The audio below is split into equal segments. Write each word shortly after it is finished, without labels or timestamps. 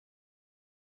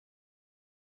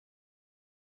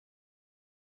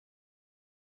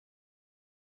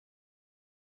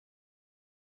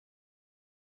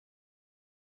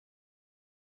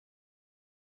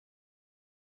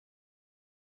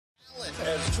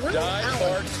As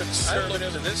die-hard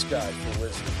conservative to this guy for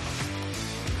wisdom.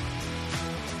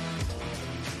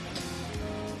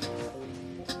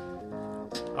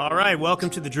 All right, welcome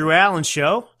to the Drew Allen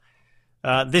Show.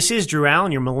 This is Drew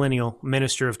Allen, your millennial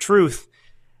minister of truth.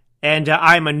 And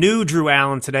I'm a new Drew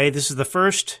Allen today. This is the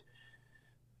first,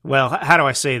 well, how do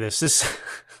I say this? This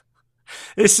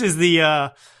is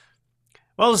the,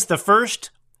 it's the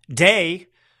first day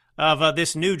of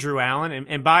this new Drew Allen.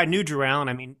 And by new Drew Allen,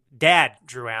 I mean Dad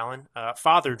Drew Allen,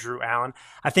 Father Drew Allen.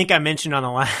 I think I mentioned on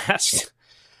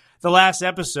the last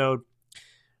episode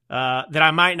that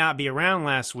I might not be around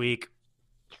last week.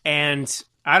 And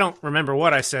I don't remember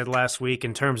what I said last week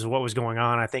in terms of what was going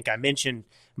on. I think I mentioned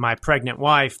my pregnant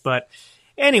wife. But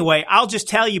anyway, I'll just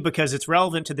tell you because it's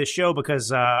relevant to this show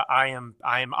because I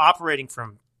am operating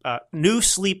from new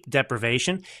sleep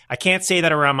deprivation. I can't say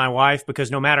that around my wife because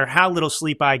no matter how little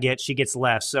sleep I get, she gets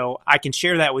less. So I can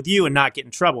share that with you and not get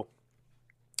in trouble.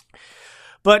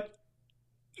 But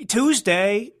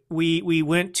Tuesday, we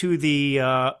went to the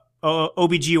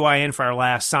OBGYN for our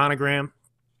last sonogram.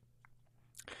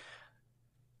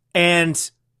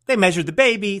 And they measured the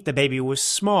baby. The baby was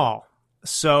small.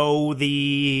 So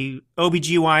the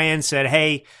OBGYN said,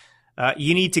 hey,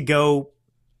 you need to go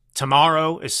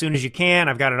tomorrow as soon as you can.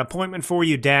 I've got an appointment for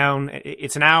you down.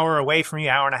 It's an hour away from you,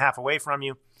 hour and a half away from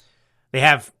you. They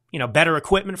have, better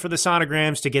equipment for the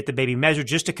sonograms to get the baby measured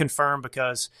just to confirm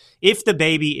because if the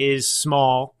baby is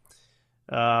small,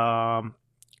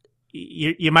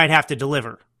 you might have to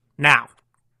deliver now.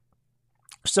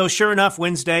 So sure enough,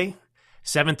 Wednesday,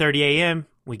 7:30 a.m.,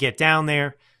 we get down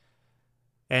there,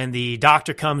 and the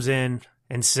doctor comes in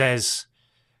and says,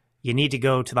 you need to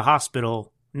go to the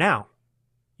hospital now.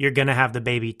 You're going to have the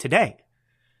baby today.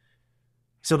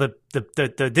 So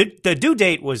the due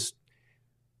date was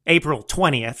April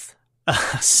 20th.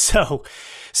 So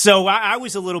I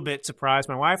was a little bit surprised.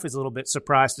 My wife was a little bit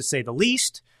surprised, to say the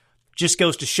least. Just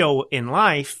goes to show in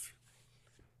life,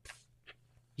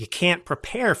 you can't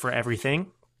prepare for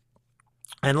everything.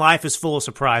 And life is full of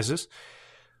surprises.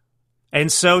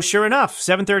 And so, sure enough,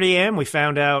 7:30 a.m., we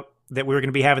found out that we were going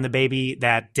to be having the baby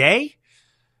that day.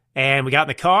 And we got in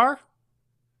the car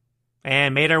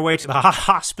and made our way to the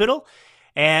hospital.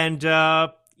 And,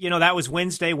 that was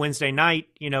Wednesday night.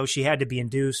 She had to be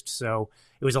induced. So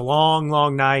it was a long,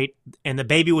 long night. And the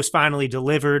baby was finally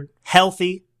delivered.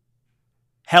 Healthy,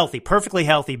 perfectly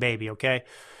healthy baby, okay,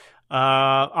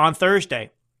 on Thursday.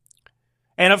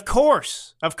 And of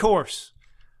course,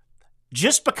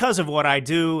 just because of what I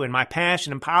do and my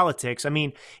passion in politics, I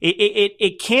mean,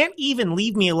 it can't even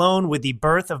leave me alone with the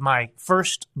birth of my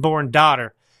firstborn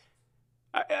daughter.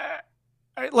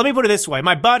 Let me put it this way.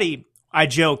 My buddy, I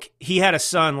joke, he had a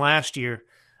son last year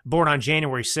born on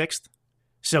January 6th,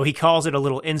 so he calls it a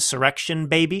little insurrection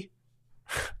baby.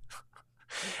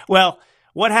 Well,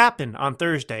 what happened on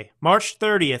Thursday, March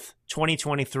 30th,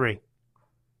 2023?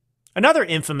 Another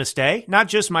infamous day, not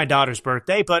just my daughter's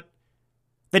birthday, but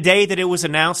the day that it was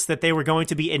announced that they were going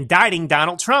to be indicting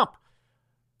Donald Trump.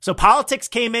 So politics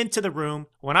came into the room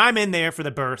when I'm in there for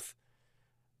the birth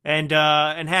and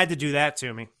had to do that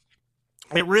to me.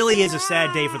 It really is a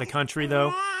sad day for the country,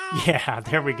 though. Yeah,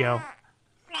 there we go.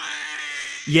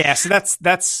 Yeah, so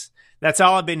that's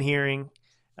all I've been hearing.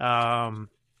 And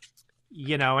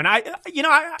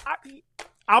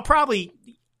I'll probably,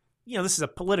 this is a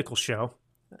political show.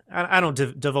 I don't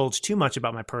divulge too much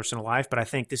about my personal life, but I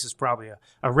think this is probably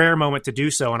a rare moment to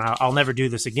do so, and I'll never do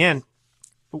this again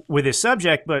with this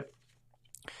subject. But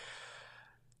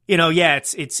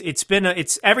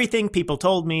it's everything people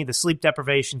told me. The sleep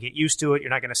deprivation, get used to it. You're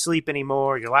not going to sleep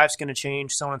anymore. Your life's going to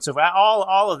change, so on and so forth.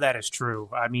 All of that is true.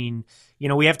 I mean,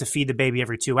 we have to feed the baby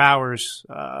every 2 hours.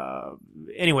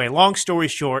 Anyway, long story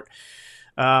short,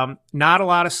 not a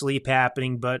lot of sleep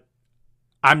happening, but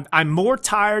I'm more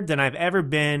tired than I've ever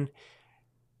been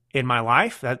in my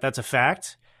life. That's a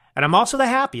fact. And I'm also the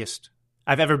happiest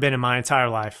I've ever been in my entire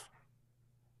life.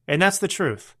 And that's the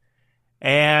truth.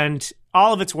 And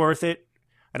all of it's worth it.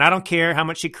 And I don't care how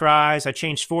much she cries. I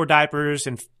changed 4 diapers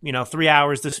in 3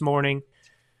 hours this morning.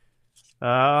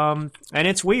 And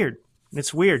it's weird.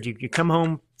 It's weird. You come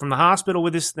home from the hospital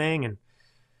with this thing and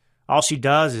all she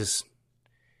does is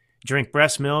drink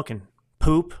breast milk and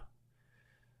poop.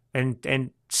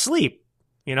 And sleep.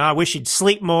 I wish she'd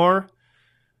sleep more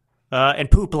and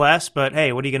poop less, but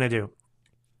hey, what are you going to do?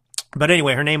 But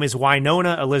anyway, her name is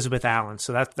Winona Elizabeth Allen,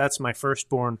 so that's my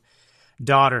firstborn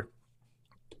daughter.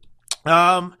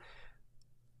 One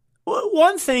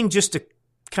thing just to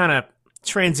kind of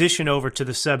transition over to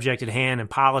the subject at hand in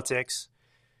politics.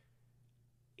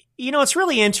 It's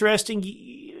really interesting.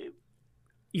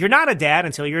 you're not a dad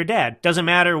until you're a dad. Doesn't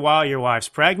matter while your wife's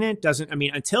pregnant.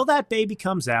 Until that baby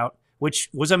comes out, which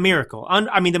was a miracle.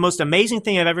 The most amazing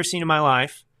thing I've ever seen in my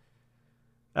life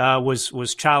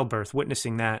was childbirth,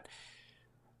 witnessing that.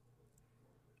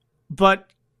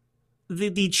 But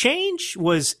the change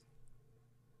was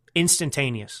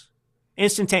instantaneous.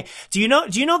 Do you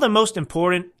know the most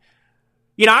important?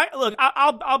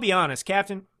 I'll be honest,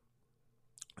 Captain.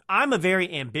 I'm a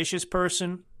very ambitious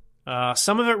person.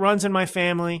 Some of it runs in my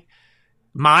family.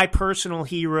 My personal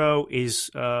hero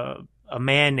is a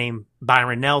man named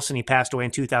Byron Nelson. He passed away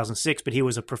in 2006, but he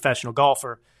was a professional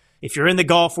golfer. If you're in the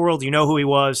golf world, you know who he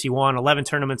was. He won 11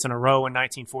 tournaments in a row in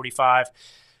 1945.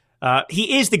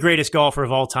 He is the greatest golfer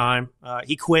of all time.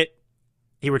 He quit.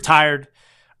 He retired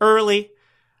early,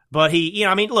 but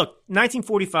look,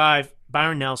 1945,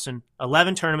 Byron Nelson,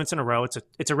 11 tournaments in a row.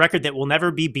 It's a record that will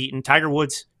never be beaten. Tiger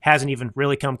Woods hasn't even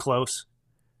really come close.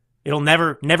 It'll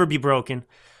never be broken.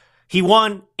 He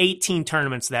won 18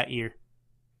 tournaments that year.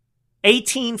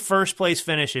 18 first-place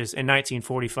finishes in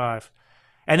 1945.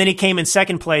 And then he came in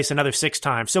second place another 6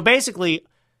 times. So basically,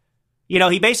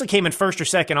 he basically came in first or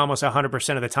second almost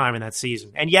 100% of the time in that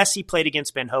season. And yes, he played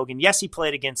against Ben Hogan. Yes, he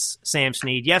played against Sam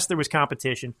Snead. Yes, there was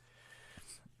competition.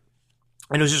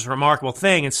 And it was just a remarkable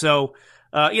thing. And so,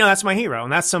 that's my hero.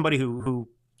 And that's somebody who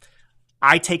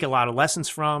I take a lot of lessons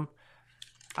from.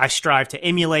 I strive to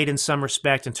emulate in some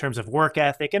respect in terms of work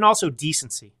ethic and also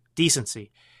decency.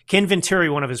 Ken Venturi,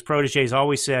 one of his proteges,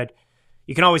 always said,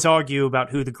 you can always argue about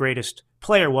who the greatest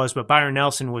player was, but Byron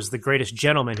Nelson was the greatest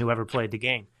gentleman who ever played the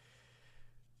game.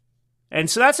 And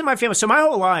so that's in my family. So my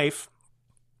whole life,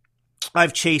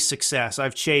 I've chased success.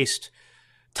 I've chased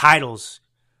titles,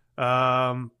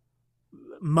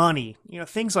 money,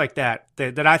 things like that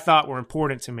I thought were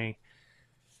important to me.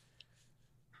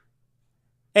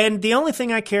 And the only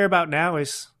thing I care about now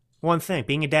is one thing,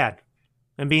 being a dad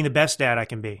and being the best dad I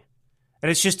can be. And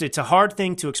it's a hard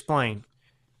thing to explain.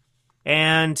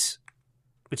 And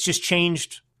it's just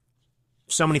changed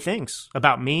so many things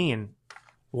about me and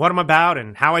what I'm about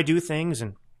and how I do things.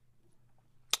 And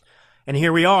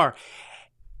here we are.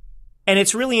 And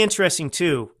it's really interesting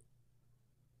too.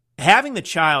 Having the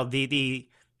child,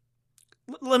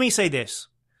 let me say this.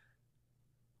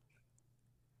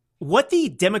 What the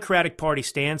Democratic Party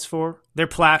stands for, their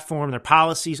platform, their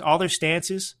policies, all their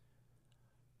stances,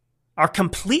 are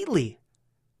completely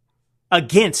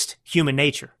against human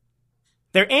nature.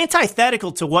 They're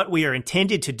antithetical to what we are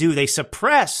intended to do. They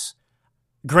suppress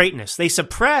greatness. They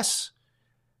suppress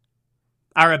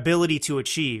our ability to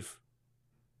achieve.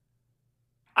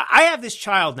 I have this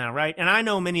child now, right? And I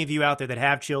know many of you out there that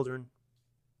have children.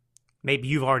 Maybe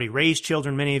you've already raised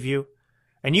children, many of you,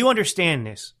 and you understand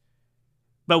this.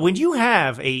 But when you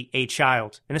have a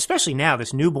child, and especially now,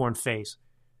 this newborn phase,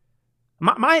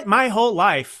 my whole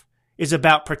life is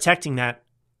about protecting that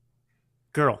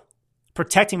girl,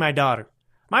 protecting my daughter.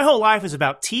 My whole life is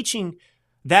about teaching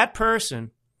that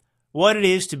person what it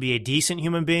is to be a decent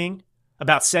human being,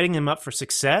 about setting them up for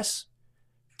success,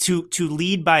 to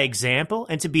lead by example,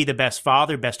 and to be the best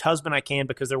father, best husband I can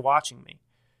because they're watching me.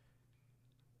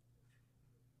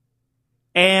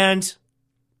 And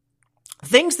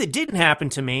things that didn't happen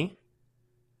to me,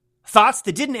 thoughts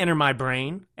that didn't enter my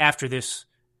brain after this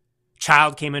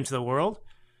child came into the world,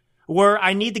 were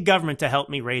I need the government to help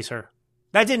me raise her.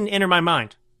 That didn't enter my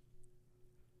mind.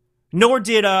 Nor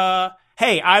did,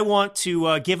 hey, I want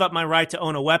to give up my right to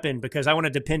own a weapon because I want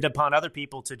to depend upon other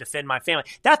people to defend my family.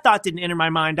 That thought didn't enter my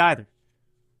mind either.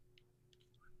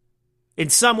 In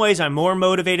some ways, I'm more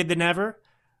motivated than ever,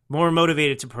 more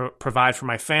motivated to provide for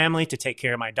my family, to take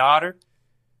care of my daughter.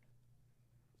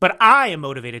 But I am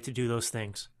motivated to do those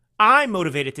things. I'm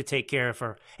motivated to take care of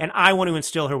her, and I want to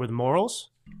instill her with morals.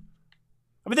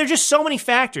 There are just so many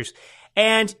factors.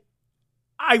 And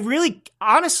I really,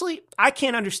 honestly, I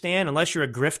can't understand, unless you're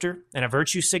a grifter and a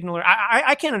virtue signaler,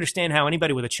 I can't understand how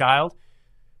anybody with a child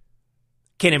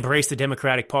can embrace the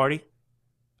Democratic Party.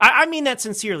 I mean that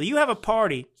sincerely. You have a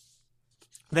party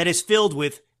that is filled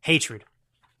with hatred.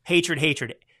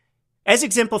 As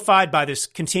exemplified by this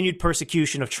continued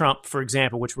persecution of Trump, for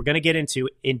example, which we're going to get into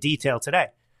in detail today.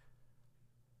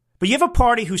 But you have a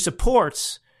party who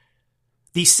supports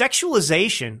the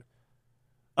sexualization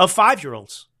of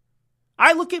 5-year-olds.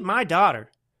 I look at my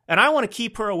daughter, and I want to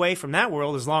keep her away from that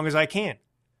world as long as I can.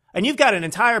 And you've got an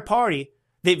entire party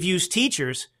that views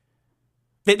teachers,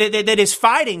 that is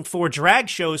fighting for drag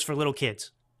shows for little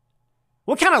kids.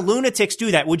 What kind of lunatics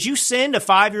do that? Would you send a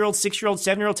 5-year-old, 6-year-old,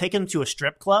 7-year-old, take them to a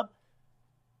strip club?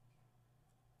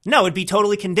 No, it'd be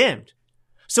totally condemned.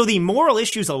 So the moral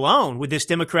issues alone with this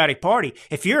Democratic Party,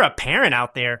 if you're a parent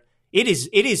out there, it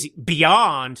is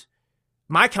beyond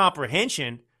my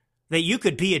comprehension that you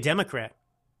could be a Democrat.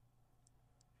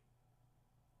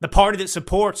 The party that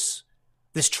supports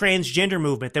this transgender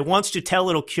movement, that wants to tell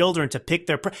little children to pick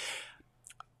their...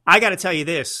 I got to tell you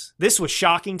this. This was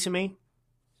shocking to me.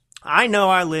 I know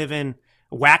I live in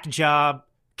whack job,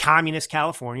 communist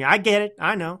California. I get it.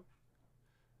 I know.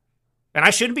 And I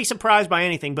shouldn't be surprised by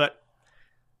anything, but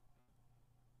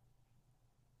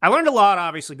I learned a lot,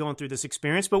 obviously, going through this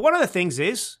experience. But one of the things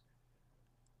is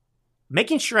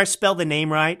making sure I spell the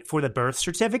name right for the birth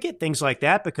certificate, things like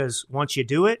that, because once you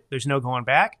do it, there's no going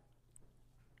back.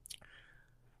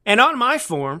 And on my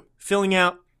form, filling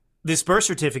out this birth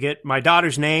certificate, my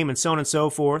daughter's name and so on and so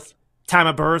forth, time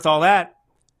of birth, all that,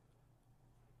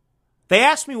 they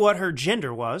asked me what her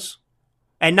gender was,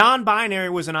 and non-binary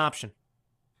was an option.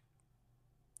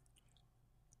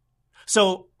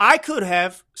 So I could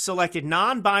have selected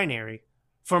non-binary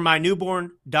for my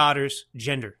newborn daughter's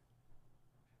gender.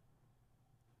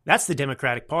 That's the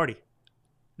Democratic Party.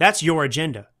 That's your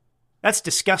agenda. That's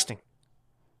disgusting.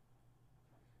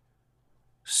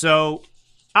 So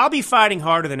I'll be fighting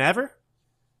harder than ever.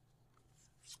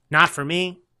 Not for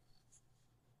me,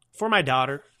 for my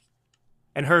daughter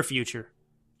and her future.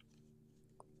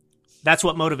 That's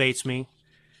what motivates me.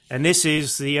 And this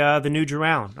is the new Drew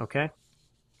Allen, okay?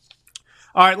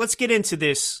 All right, let's get into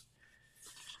this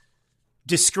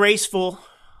disgraceful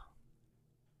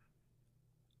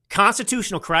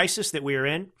constitutional crisis that we are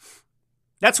in.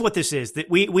 That's what this is. That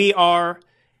we are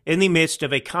in the midst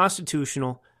of a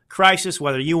constitutional crisis,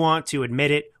 whether you want to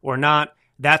admit it or not.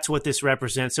 That's what this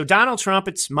represents. So Donald Trump,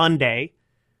 it's Monday.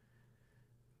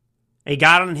 He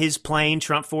got on his plane,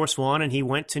 Trump Force One, and he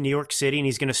went to New York City, and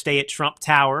he's going to stay at Trump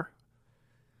Tower.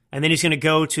 And then he's going to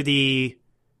go to the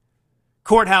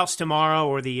courthouse tomorrow,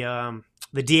 or the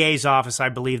DA's office, I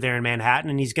believe, there in Manhattan,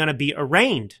 and he's going to be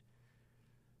arraigned.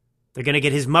 They're going to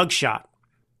get his mugshot.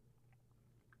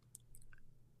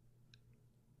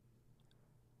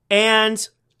 And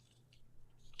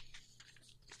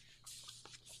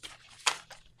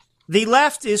the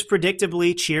left is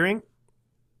predictably cheering,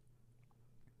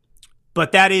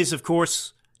 but that is, of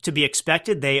course, to be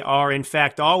expected. They are, in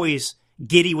fact, always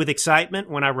giddy with excitement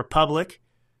when our republic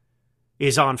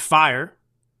is on fire.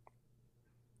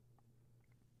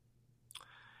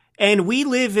 And we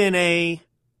live in a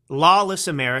lawless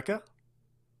America,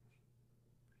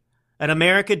 an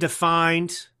America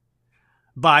defined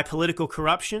by political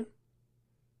corruption.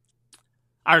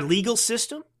 Our legal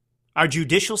system, our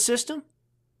judicial system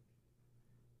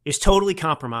is totally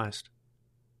compromised.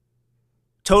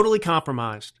 Totally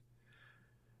compromised.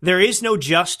 There is no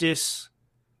justice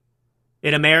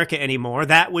in America anymore.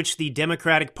 That which the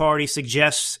Democratic Party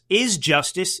suggests is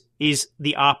justice is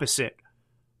the opposite.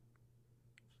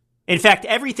 In fact,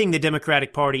 everything the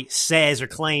Democratic Party says or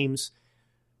claims,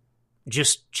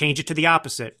 just change it to the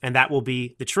opposite, and that will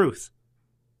be the truth.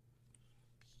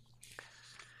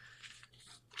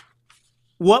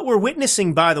 What we're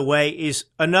witnessing, by the way, is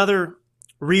another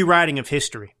rewriting of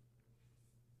history.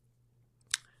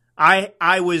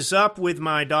 I was up with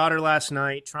my daughter last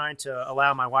night trying to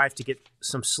allow my wife to get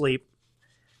some sleep.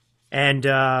 And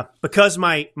because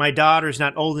my daughter is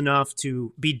not old enough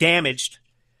to be damaged,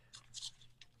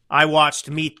 I watched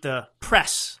Meet the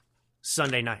Press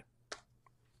Sunday night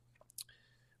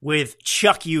with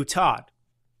Chuck U. Todd.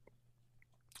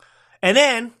 And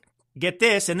then, get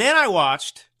this, and then I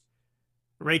watched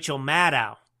Rachel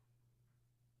Maddow.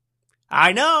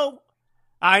 I know.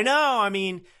 I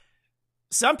mean,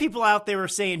 some people out there are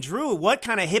saying, Drew, what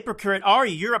kind of hypocrite are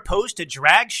you? You're opposed to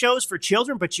drag shows for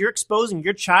children, but you're exposing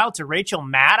your child to Rachel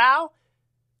Maddow?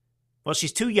 Well,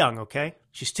 she's too young, okay?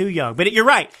 She's too young. But you're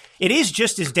right. It is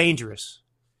just as dangerous.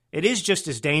 It is just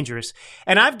as dangerous.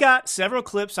 And I've got several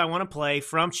clips I want to play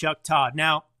from Chuck Todd.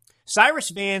 Now,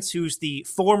 Cyrus Vance, who's the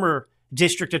former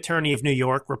district attorney of New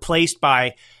York, replaced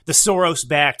by the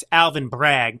Soros-backed Alvin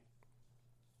Bragg,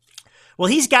 well,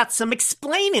 he's got some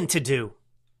explaining to do.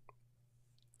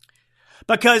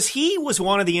 Because he was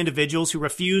one of the individuals who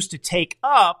refused to take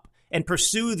up and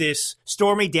pursue this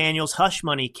Stormy Daniels hush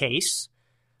money case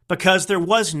because there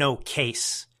was no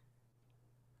case.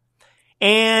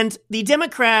 And the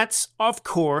Democrats, of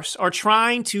course, are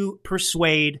trying to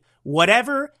persuade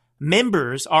whatever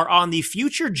members are on the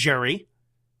future jury,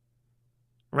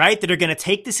 right, that are going to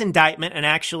take this indictment and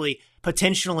actually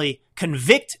potentially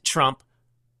convict Trump.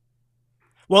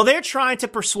 Well, they're trying to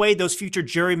persuade those future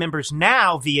jury members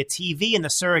now via TV and the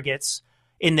surrogates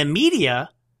in the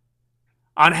media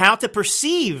on how to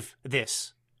perceive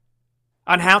this.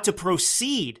 on how to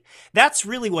proceed. That's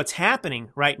really what's happening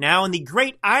right now. And the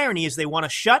great irony is they want to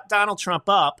shut Donald Trump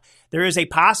up. There is a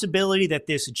possibility that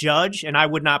this judge, and I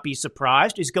would not be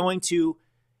surprised, is going to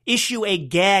issue a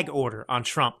gag order on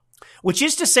Trump, which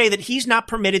is to say that he's not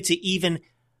permitted to even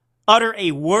utter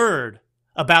a word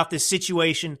about this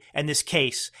situation and this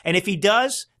case. And if he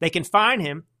does, they can fine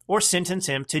him or sentence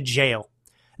him to jail.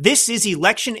 This is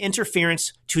election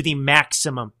interference to the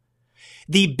maximum.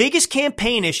 The biggest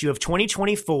campaign issue of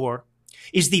 2024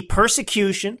 is the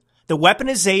persecution, the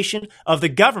weaponization of the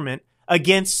government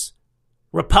against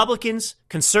Republicans,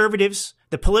 conservatives,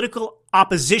 the political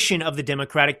opposition of the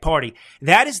Democratic Party.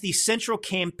 That is the central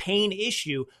campaign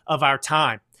issue of our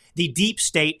time, the deep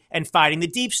state and fighting the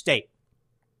deep state.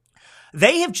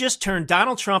 They have just turned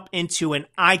Donald Trump into an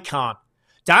icon.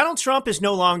 Donald Trump is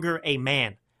no longer a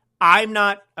man. I'm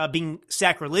not being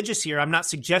sacrilegious here. I'm not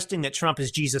suggesting that Trump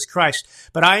is Jesus Christ,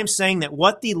 but I am saying that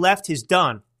what the left has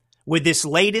done with this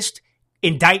latest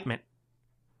indictment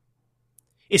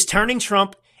is turning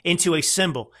Trump into a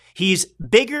symbol. He's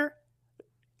bigger,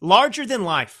 larger than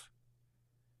life.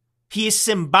 He is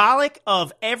symbolic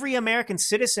of every American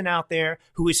citizen out there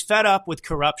who is fed up with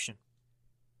corruption.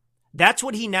 That's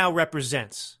what he now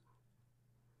represents.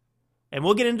 And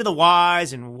we'll get into the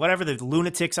whys and whatever the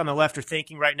lunatics on the left are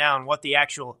thinking right now and what the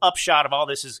actual upshot of all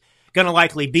this is going to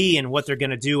likely be and what they're going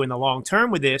to do in the long term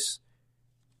with this.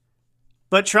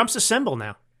 But Trump's a symbol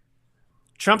now.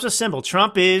 Trump's a symbol.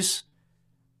 Trump is,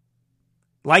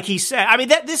 like he said, I mean,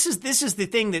 this is the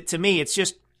thing that, to me, it's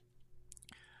just,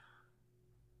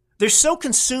 they're so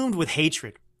consumed with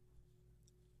hatred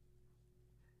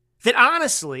that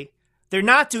honestly, they're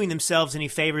not doing themselves any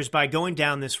favors by going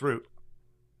down this route.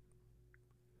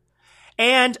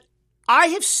 And I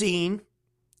have seen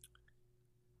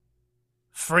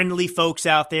friendly folks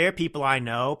out there, people I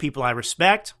know, people I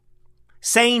respect,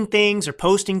 saying things or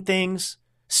posting things,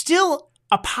 still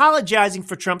apologizing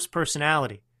for Trump's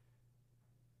personality.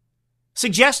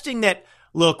 Suggesting that,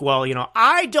 look, well,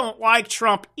 I don't like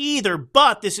Trump either,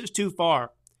 but this is too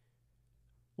far.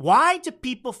 Why do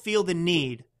people feel the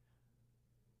need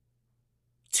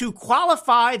to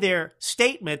qualify their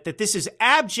statement that this is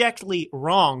abjectly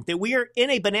wrong, that we are in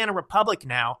a banana republic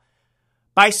now,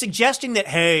 by suggesting that,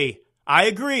 hey, I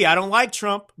agree, I don't like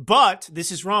Trump, but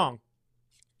this is wrong?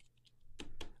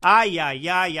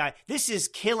 This is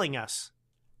killing us.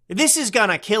 This is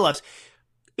gonna kill us.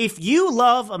 If you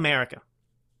love America,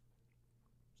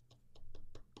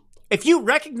 if you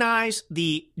recognize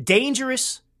the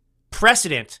dangerous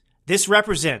precedent this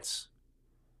represents,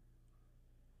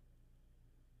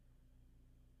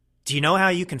 do you know how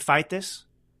you can fight this?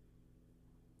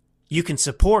 You can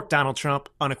support Donald Trump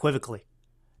unequivocally.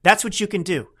 That's what you can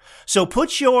do. So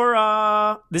put your,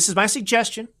 this is my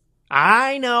suggestion.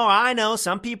 I know,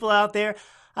 some people out there,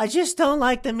 I just don't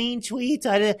like the mean tweets.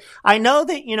 I know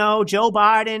that, Joe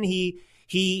Biden,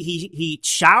 he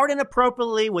showered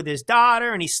inappropriately with his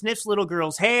daughter and he sniffs little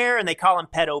girls' hair and they call him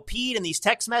Pedo Pete in these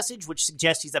text messages, which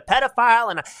suggests he's a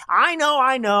pedophile. And I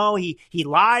know, he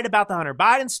lied about the Hunter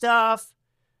Biden stuff.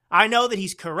 I know that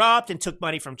he's corrupt and took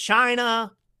money from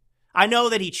China. I know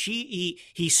that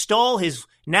he stole his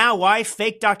now wife,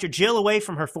 fake Dr. Jill, away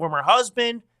from her former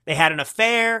husband. They had an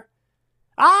affair.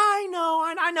 I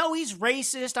know he's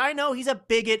racist. I know he's a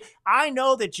bigot. I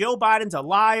know that Joe Biden's a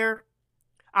liar.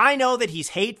 I know that he's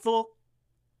hateful.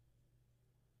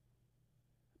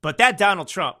 But that Donald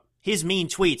Trump, his mean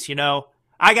tweets,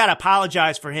 I got to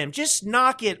apologize for him. Just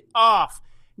knock it off.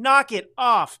 Knock it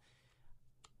off.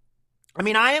 I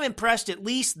mean, I am impressed at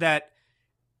least that,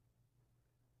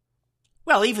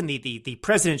 well, even the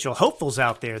presidential hopefuls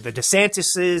out there, the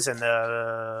DeSantis's and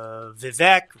the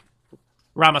Vivek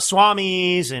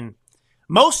Ramaswamy's, and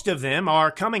most of them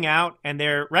are coming out and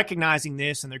they're recognizing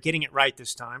this and they're getting it right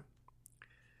this time.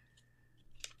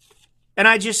 And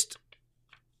I just,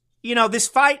 this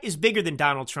fight is bigger than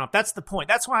Donald Trump. That's the point.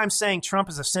 That's why I'm saying Trump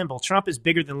is a symbol. Trump is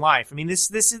bigger than life. I mean,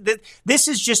 this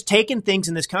is just taking things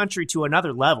in this country to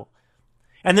another level.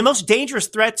 And the most dangerous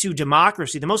threat to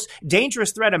democracy, the most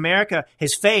dangerous threat America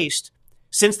has faced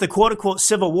since the quote-unquote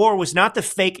Civil War was not the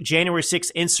fake January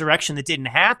 6th insurrection that didn't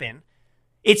happen.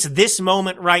 It's this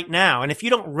moment right now. And if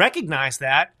you don't recognize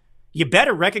that, you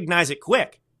better recognize it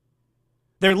quick.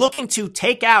 They're looking to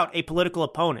take out a political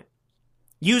opponent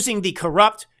using the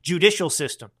corrupt judicial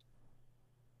system.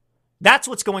 That's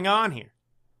what's going on here.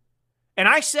 And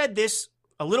I said this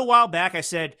a little while back. I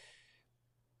said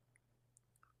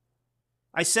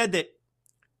that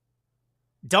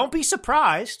don't be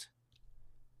surprised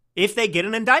if they get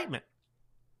an indictment.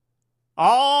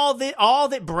 All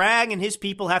that Bragg and his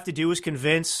people have to do is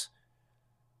convince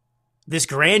this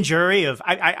grand jury of,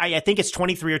 I think it's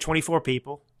 23 or 24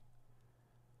 people.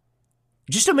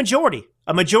 Just a majority.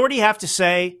 A majority have to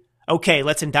say, okay,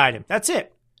 let's indict him. That's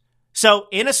it. So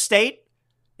in a state,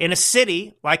 in a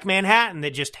city like Manhattan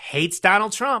that just hates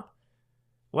Donald Trump,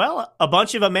 well, a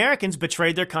bunch of Americans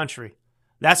betrayed their country.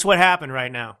 That's what happened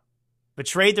right now.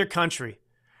 Betrayed their country.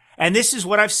 And this is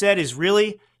what I've said is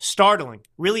really startling,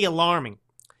 really alarming.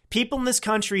 People in this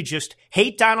country just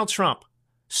hate Donald Trump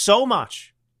so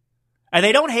much. And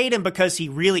they don't hate him because he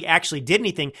really actually did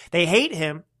anything. They hate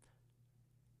him.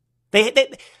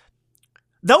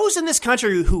 Those in this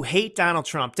country who hate Donald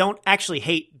Trump don't actually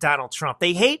hate Donald Trump.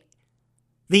 They hate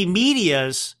the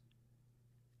media's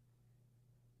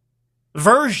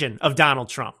version of Donald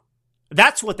Trump.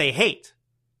 That's what they hate.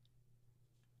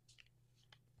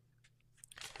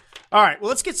 All right, well,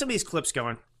 let's get some of these clips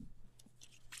going.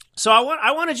 So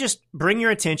I want to just bring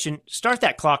your attention. Start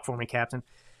that clock for me, Captain.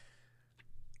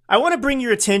 I want to bring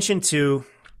your attention to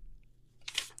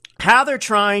how they're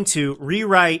trying to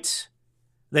rewrite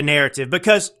the narrative.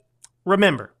 Because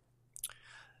remember,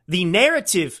 the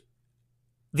narrative,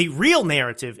 the real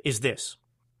narrative is this.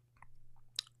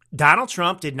 Donald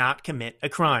Trump did not commit a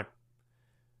crime.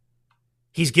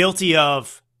 He's guilty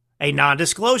of a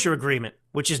non-disclosure agreement,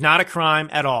 which is not a crime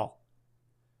at all.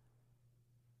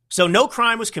 So no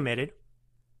crime was committed.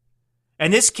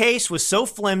 And this case was so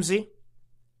flimsy,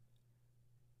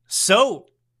 so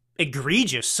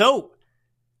egregious, so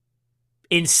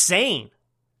insane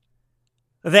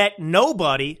that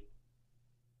nobody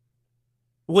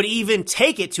would even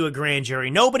take it to a grand jury.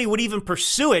 Nobody would even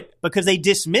pursue it because they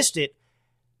dismissed it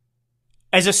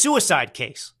as a suicide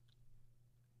case.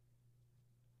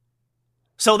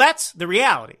 So that's the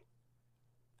reality.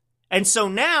 And so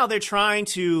now they're trying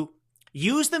to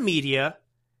use the media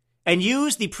and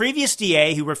use the previous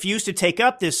DA who refused to take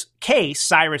up this case,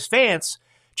 Cyrus Vance,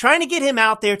 trying to get him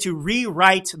out there to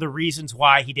rewrite the reasons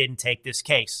why he didn't take this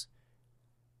case.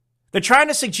 They're trying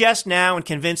to suggest now and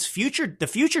convince the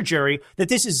future jury that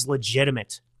this is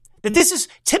legitimate, that this is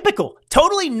typical,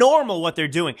 totally normal what they're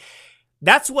doing.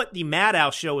 That's what the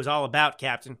Maddow show is all about,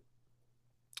 Captain.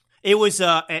 It was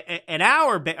an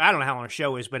hour, I don't know how long the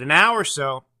show is, but an hour or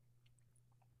so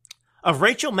of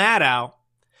Rachel Maddow.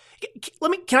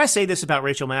 Can I say this about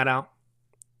Rachel Maddow?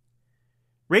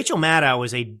 Rachel Maddow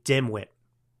is a dimwit.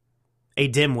 A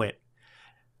dimwit.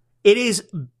 It is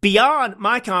beyond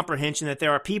my comprehension that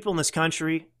there are people in this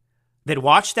country that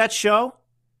watch that show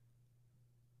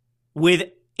with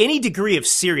any degree of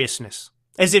seriousness,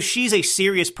 as if she's a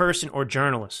serious person or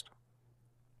journalist.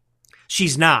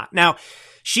 She's not. Now,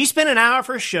 she spent an hour of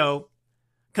her show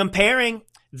comparing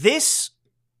this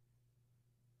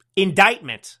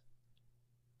indictment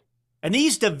and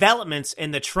these developments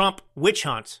in the Trump witch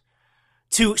hunt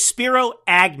to Spiro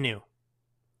Agnew.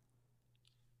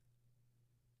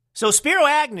 So Spiro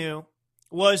Agnew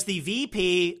was the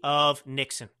VP of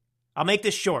Nixon. I'll make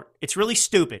this short. It's really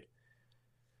stupid.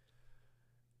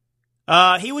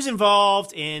 He was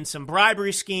involved in some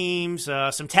bribery schemes,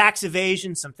 some tax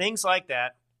evasion, some things like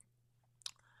that.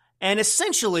 And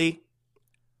essentially,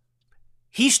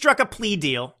 he struck a plea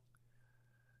deal.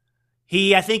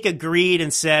 He, I think, agreed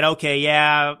and said, okay,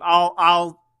 yeah,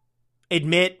 I'll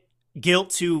admit guilt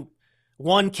to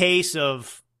one case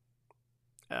of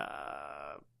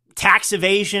tax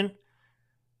evasion,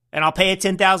 and I'll pay a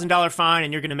 $10,000 fine,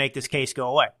 and you're going to make this case go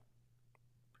away.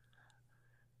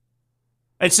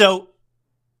 And so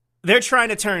they're trying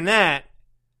to turn that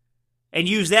and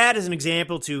use that as an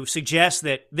example to suggest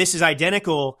that this is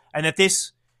identical and that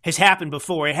this has happened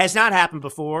before. It has not happened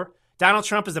before. Donald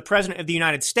Trump is the president of the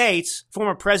United States,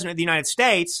 former president of the United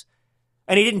States,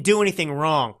 and he didn't do anything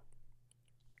wrong.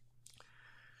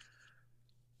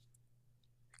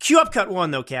 Cue up cut one,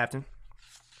 though, Captain.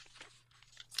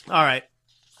 All right.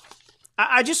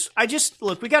 I just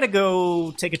look, we got to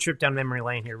go take a trip down memory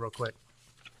lane here real quick.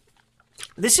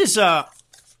 This is, how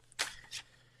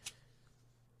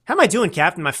am I doing,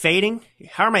 Captain? Am I fading?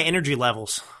 How are my energy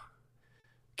levels?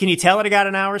 Can you tell that I got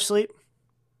an hour's sleep?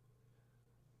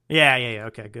 Yeah.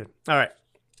 Okay, good. All right.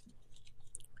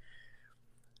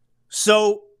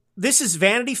 So this is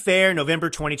Vanity Fair, November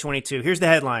 2022. Here's the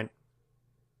headline.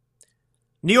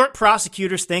 New York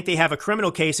prosecutors think they have a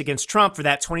criminal case against Trump for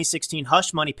that 2016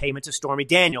 hush money payment to Stormy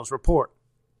Daniels. Report.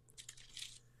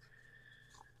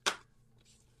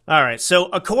 All right. So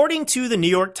according to the New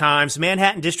York Times,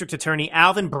 Manhattan District Attorney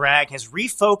Alvin Bragg has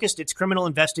refocused its criminal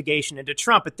investigation into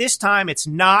Trump. But this time, it's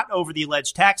not over the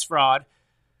alleged tax fraud.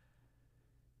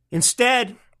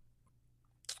 Instead,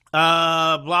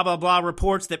 blah, blah, blah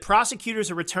reports that prosecutors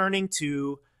are returning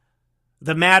to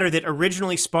the matter that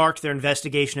originally sparked their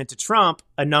investigation into Trump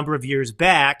a number of years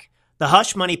back, the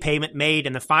hush money payment made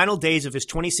in the final days of his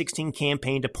 2016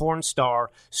 campaign to porn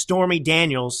star Stormy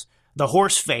Daniels, the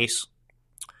Horseface.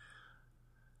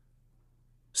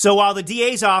 So while the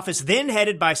DA's office, then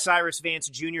headed by Cyrus Vance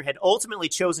Jr., had ultimately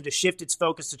chosen to shift its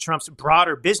focus to Trump's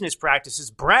broader business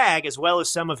practices, Bragg, as well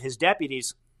as some of his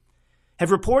deputies, have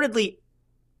reportedly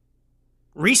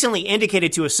recently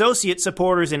indicated to associate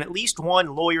supporters and at least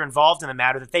one lawyer involved in the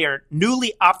matter that they are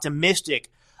newly optimistic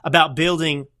about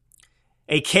building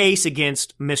a case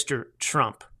against Mr.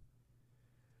 Trump.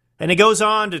 And it goes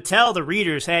on to tell the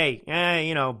readers, hey,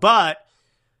 but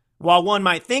while one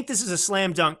might think this is a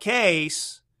slam dunk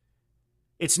case,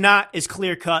 it's not as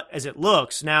clear-cut as it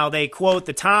looks. Now, they quote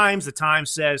the Times. The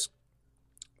Times says,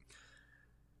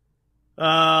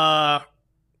 all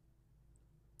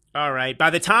right,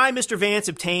 by the time Mr. Vance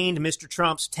obtained Mr.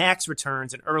 Trump's tax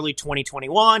returns in early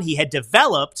 2021, he had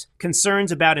developed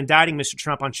concerns about indicting Mr.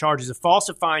 Trump on charges of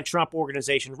falsifying Trump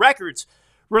Organization records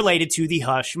related to the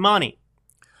hush money.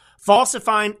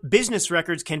 Falsifying business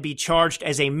records can be charged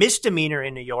as a misdemeanor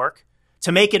in New York.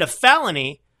 To make it a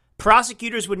felony,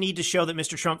 prosecutors would need to show that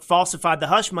Mr. Trump falsified the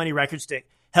hush money records to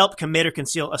help commit or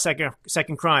conceal a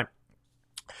second crime.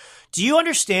 Do you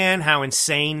understand how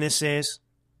insane this is?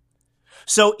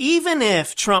 So even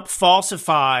if Trump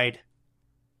falsified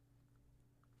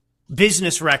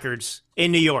business records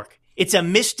in New York, it's a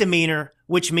misdemeanor,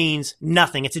 which means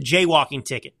nothing. It's a jaywalking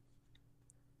ticket.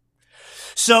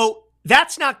 So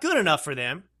that's not good enough for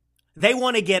them. They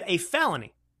want to get a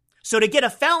felony. So to get a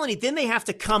felony, then they have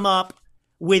to come up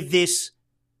with this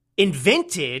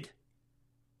invented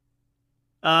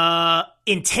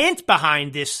intent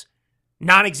behind this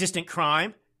non-existent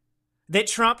crime that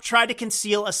Trump tried to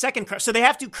conceal a second crime. So they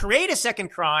have to create a second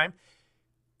crime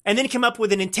and then come up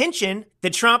with an intention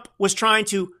that Trump was trying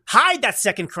to hide that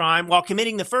second crime while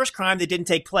committing the first crime that didn't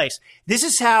take place. This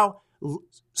is how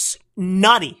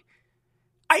nutty.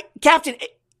 Captain,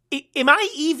 am I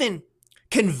even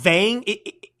conveying?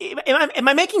 Am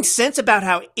I making sense about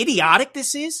how idiotic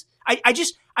this is?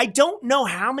 I don't know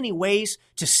how many ways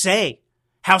to say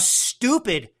how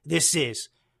stupid this is,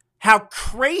 how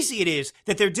crazy it is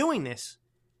that they're doing this.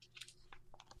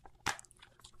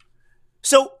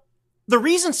 So the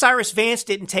reason Cyrus Vance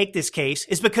didn't take this case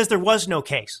is because there was no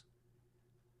case.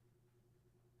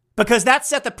 Because that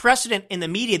set the precedent in the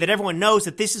media that everyone knows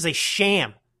that this is a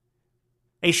sham.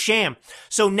 A sham.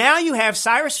 So now you have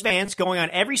Cyrus Vance going on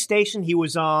every station. He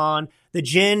was on the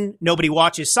Jen Nobody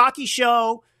Watches Psaki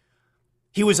show.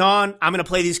 He was on, I'm going to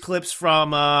play these clips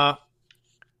from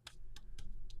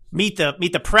Meet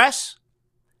the Press.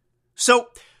 So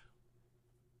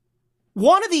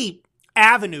one of the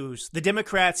avenues the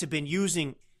Democrats have been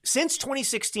using since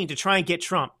 2016 to try and get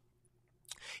Trump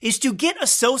is to get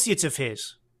associates of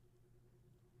his,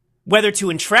 whether to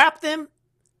entrap them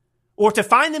or to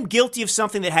find them guilty of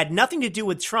something that had nothing to do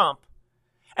with Trump,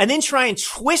 and then try and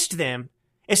twist them,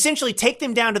 essentially take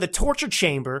them down to the torture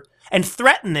chamber and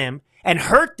threaten them and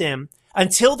hurt them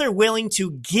until they're willing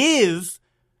to give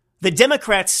the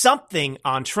Democrats something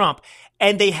on Trump.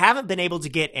 And they haven't been able to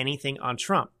get anything on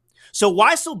Trump. So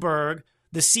Weisselberg,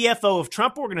 the CFO of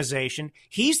Trump Organization,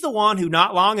 he's the one who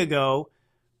not long ago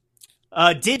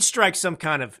did strike some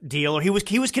kind of deal, or he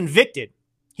was convicted.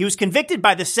 He was convicted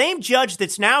by the same judge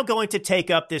that's now going to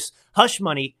take up this hush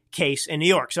money case in New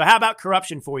York. So how about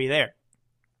corruption for you there?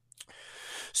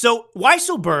 So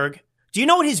Weisselberg, do you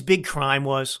know what his big crime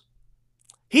was?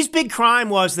 His big crime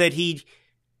was that he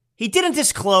didn't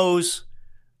disclose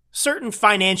certain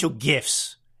financial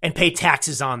gifts and pay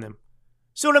taxes on them.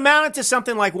 So it amounted to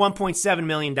something like $1.7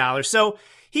 million. So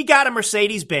he got a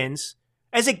Mercedes-Benz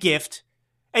as a gift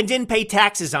and didn't pay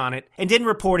taxes on it and didn't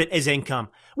report it as income.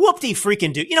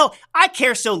 Whoop-de-freaking-do. You know, I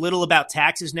care so little about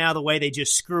taxes now, the way they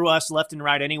just screw us left and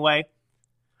right anyway.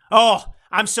 Oh,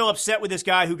 I'm so upset with this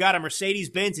guy who got a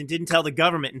Mercedes-Benz and didn't tell the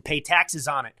government and pay taxes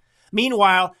on it.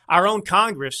 Meanwhile, our own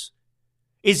Congress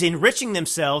is enriching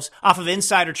themselves off of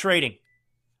insider trading.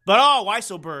 But oh,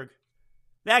 Weisselberg,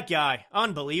 that guy,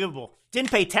 unbelievable.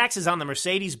 Didn't pay taxes on the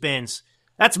Mercedes-Benz.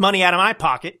 That's money out of my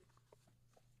pocket.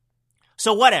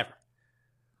 So whatever.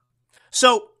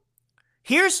 So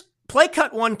here's play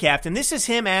cut one, Captain. This is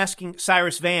him asking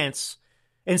Cyrus Vance,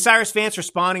 and Cyrus Vance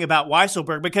responding about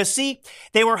Weisselberg, because, see,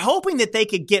 they were hoping that they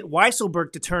could get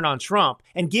Weisselberg to turn on Trump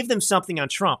and give them something on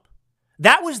Trump.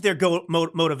 That was their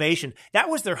motivation. That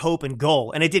was their hope and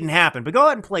goal, and it didn't happen. But go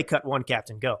ahead and play cut one,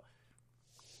 Captain. Go.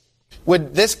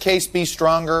 Would this case be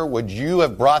stronger? Would you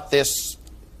have brought this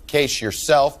case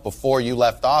yourself before you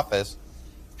left office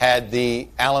had the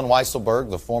Alan Weisselberg,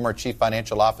 the former chief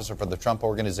financial officer for the Trump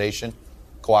Organization,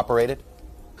 cooperated?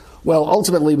 Well,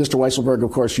 ultimately, Mr. Weisselberg,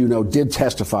 of course, did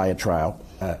testify at trial.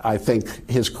 I think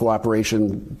his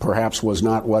cooperation perhaps was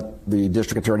not what the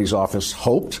district attorney's office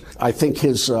hoped. I think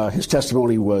his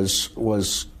testimony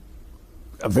was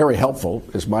very helpful,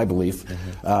 is my belief.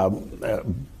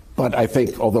 But I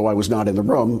think, although I was not in the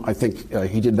room, I think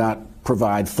he did not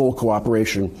provide full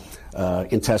cooperation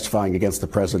in testifying against the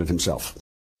president himself.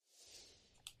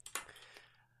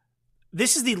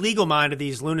 This is the legal mind of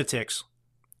these lunatics.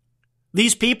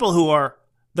 These people who are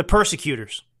the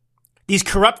persecutors. These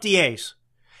corrupt DAs.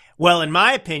 Well, in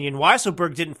my opinion,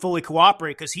 Weisselberg didn't fully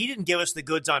cooperate because he didn't give us the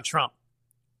goods on Trump.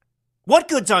 What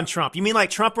goods on Trump? You mean like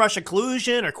Trump-Russia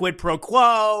collusion or quid pro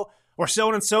quo or so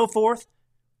on and so forth?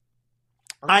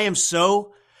 I am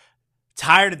so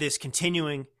tired of this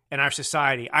continuing in our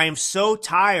society. I am so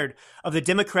tired of the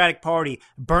Democratic Party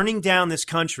burning down this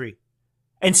country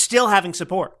and still having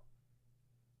support.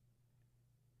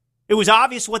 It was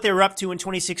obvious what they were up to in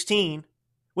 2016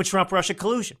 with Trump-Russia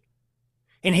collusion.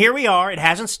 And here we are. It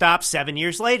hasn't stopped 7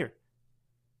 years later.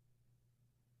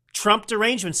 Trump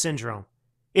derangement syndrome.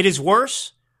 It is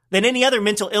worse than any other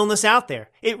mental illness out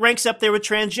there. It ranks up there with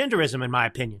transgenderism, in my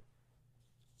opinion.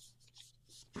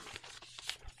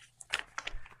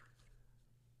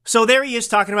 So there he is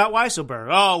talking about Weisselberg.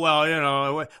 Oh,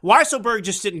 well, Weisselberg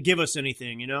just didn't give us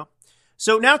anything,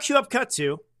 So now cue up cut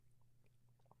two.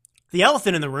 The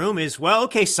elephant in the room is, well,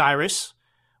 okay, Cyrus,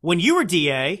 when you were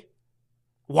DA,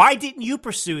 why didn't you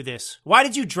pursue this? Why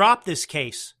did you drop this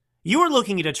case? You were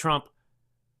looking into Trump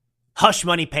hush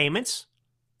money payments,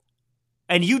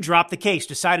 and you dropped the case,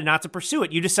 decided not to pursue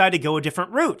it. You decided to go a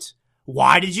different route.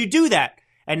 Why did you do that?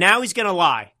 And now he's going to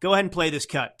lie. Go ahead and play this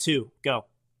cut. 2, go.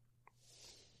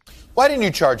 Why didn't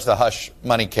you charge the hush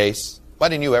money case? Why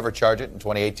didn't you ever charge it in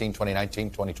 2018, 2019,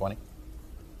 2020?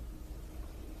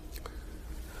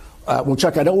 Well,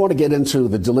 Chuck, I don't want to get into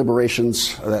the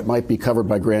deliberations that might be covered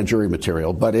by grand jury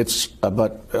material, but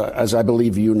as I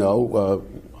believe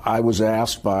I was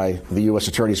asked by the U.S.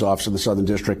 Attorney's Office in the Southern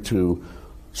District to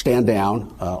stand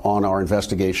down on our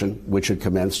investigation, which had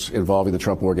commenced involving the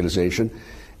Trump Organization.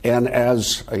 And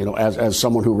as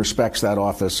someone who respects that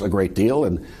office a great deal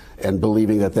and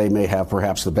believing that they may have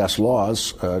perhaps the best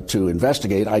laws to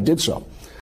investigate, I did so.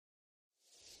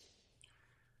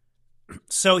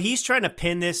 So he's trying to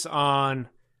pin this on,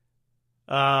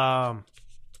 what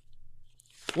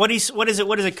is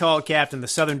it called, Captain? The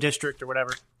Southern District or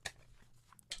whatever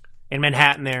in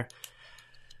Manhattan there.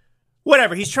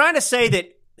 Whatever. He's trying to say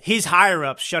that his higher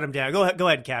ups shut him down. Go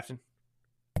ahead, Captain.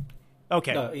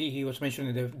 Okay. No, he was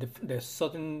mentioning the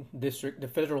Southern District, the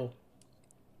federal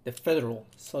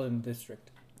Southern District.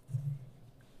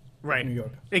 Right. New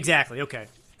York. Exactly. Okay.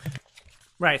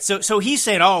 Right. So he's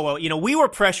saying, oh, well, we were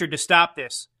pressured to stop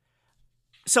this.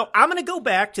 So I'm going to go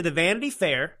back to the Vanity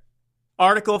Fair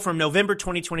article from November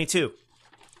 2022.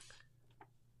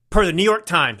 Per the New York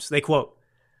Times, they quote,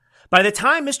 by the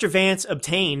time Mr. Vance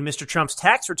obtained Mr. Trump's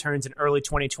tax returns in early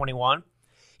 2021,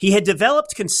 he had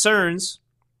developed concerns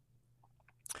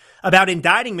about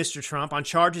indicting Mr. Trump on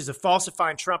charges of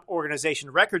falsifying Trump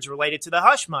Organization records related to the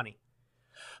hush money.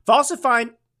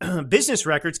 Falsifying business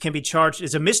records can be charged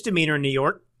as a misdemeanor in New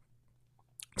York.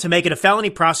 To make it a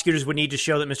felony, prosecutors would need to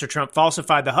show that Mr. Trump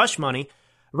falsified the hush money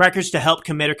records to help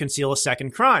commit or conceal a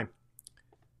second crime.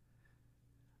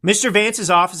 Mr.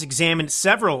 Vance's office examined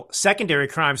several secondary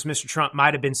crimes Mr. Trump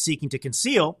might have been seeking to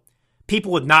conceal,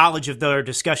 people with knowledge of their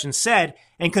discussions said,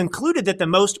 and concluded that the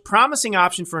most promising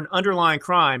option for an underlying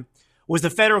crime was the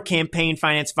federal campaign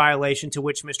finance violation to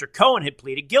which Mr. Cohen had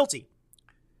pleaded guilty.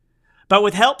 But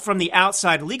with help from the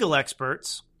outside legal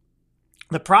experts,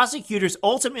 the prosecutors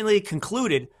ultimately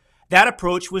concluded that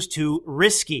approach was too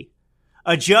risky.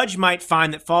 A judge might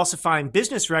find that falsifying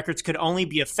business records could only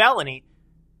be a felony,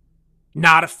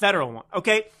 not a federal one.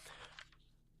 Okay?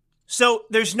 So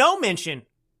there's no mention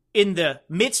in the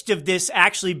midst of this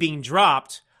actually being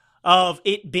dropped of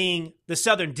it being the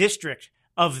Southern District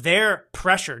of their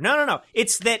pressure. No.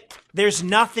 It's that there's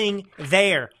nothing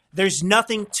there. There's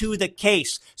nothing to the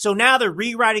case. So now they're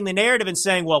rewriting the narrative and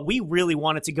saying, well, we really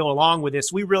wanted to go along with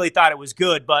this. We really thought it was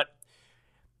good, but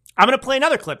I'm going to play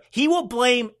another clip. He will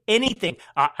blame anything.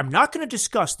 I'm not going to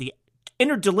discuss the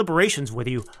inner deliberations with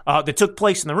you that took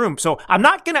place in the room. So I'm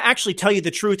not going to actually tell you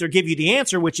the truth or give you the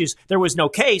answer, which is there was no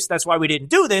case. That's why we didn't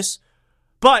do this.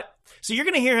 But so you're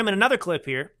going to hear him in another clip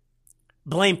here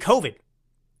blame COVID.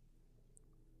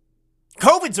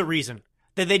 COVID's a reason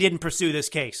that they didn't pursue this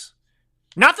case.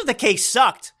 Not that the case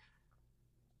sucked,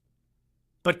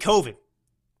 but COVID.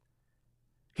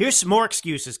 Here's some more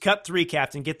excuses. Cut 3,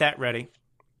 Captain. Get that ready.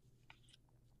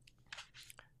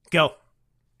 Go.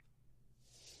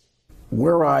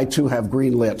 were I to have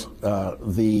greenlit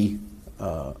the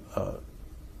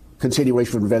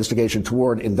continuation of investigation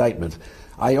toward indictment,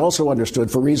 I also understood,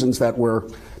 for reasons that were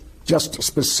just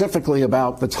specifically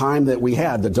about the time that we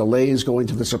had, the delays going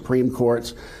to the Supreme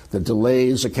Court, the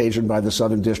delays occasioned by the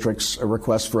Southern District's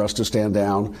request for us to stand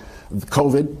down.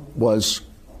 COVID was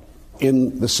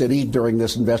in the city during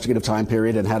this investigative time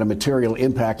period and had a material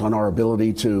impact on our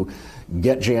ability to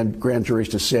get grand juries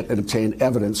to sit and obtain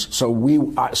evidence.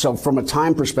 So from a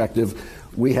time perspective,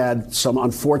 we had some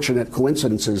unfortunate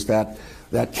coincidences that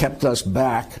kept us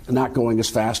back, not going as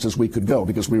fast as we could go,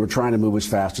 because we were trying to move as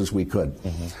fast as we could.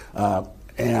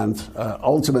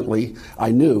 Ultimately, I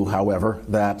knew, however,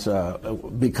 that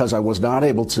because I was not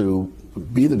able to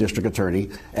be the district attorney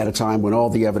at a time when all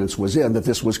the evidence was in, that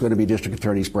this was going to be District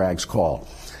Attorney Sprague's call.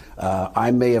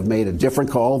 I may have made a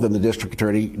different call than the district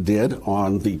attorney did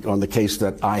on the case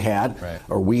that I had, right,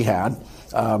 or we had.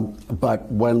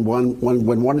 But when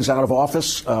one is out of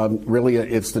office, really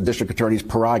it's the district attorney's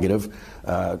prerogative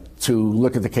to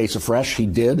look at the case afresh. He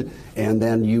did, and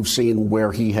then you've seen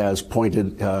where he has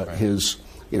pointed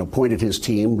his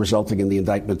team, resulting in the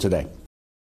indictment today.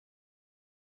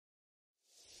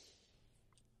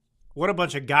 What a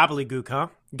bunch of gobbledygook, huh?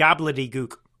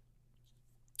 Gobbledygook.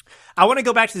 I want to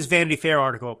go back to this Vanity Fair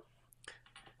article.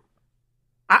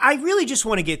 I really just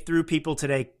want to get through people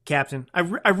today, Captain. I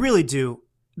really do.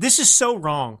 This is so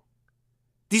wrong.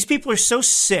 These people are so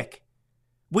sick.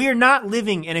 We are not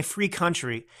living in a free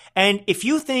country. And if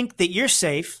you think that you're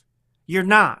safe, you're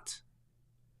not.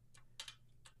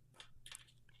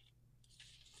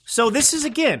 So this is,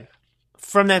 again,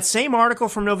 from that same article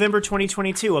from November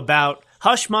 2022 about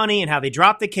hush money and how they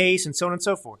dropped the case and so on and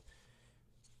so forth.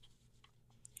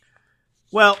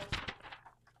 Well,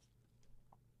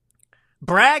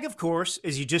 Bragg, of course,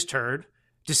 as you just heard,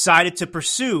 decided to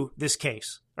pursue this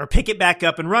case or pick it back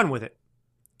up and run with it.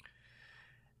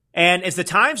 And as the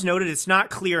Times noted, it's not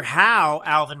clear how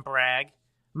Alvin Bragg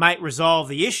might resolve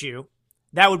the issue.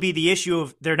 That would be the issue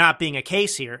of there not being a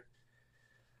case here.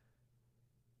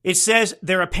 It says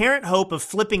their apparent hope of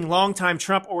flipping longtime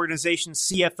Trump Organization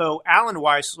CFO Alan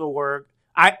Weisselberg,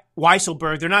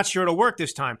 they're not sure it'll work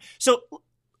this time. So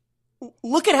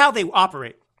look at how they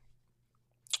operate.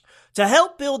 To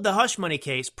help build the hush money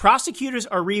case, prosecutors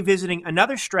are revisiting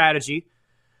another strategy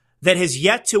that has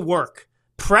yet to work,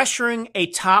 pressuring a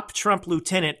top Trump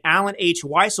lieutenant, Alan H.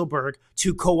 Weisselberg,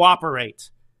 to cooperate.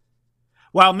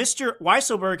 While Mr.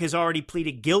 Weisselberg has already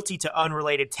pleaded guilty to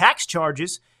unrelated tax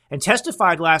charges and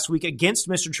testified last week against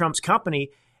Mr. Trump's company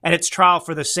at its trial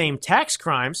for the same tax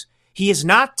crimes, he has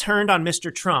not turned on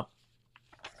Mr. Trump.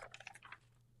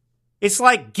 It's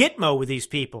like Gitmo with these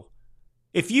people.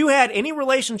 If you had any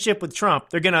relationship with Trump,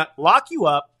 they're going to lock you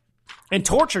up and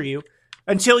torture you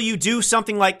until you do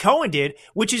something like Cohen did,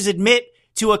 which is admit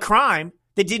to a crime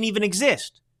that didn't even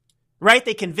exist. Right?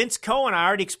 They convinced Cohen, I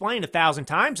already explained 1,000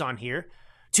 times on here,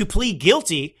 to plead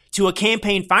guilty to a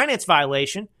campaign finance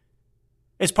violation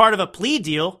as part of a plea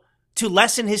deal to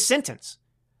lessen his sentence.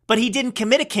 But he didn't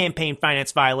commit a campaign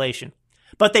finance violation.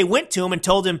 But they went to him and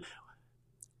told him,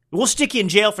 we'll stick you in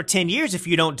jail for 10 years if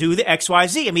you don't do the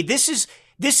XYZ. I mean, this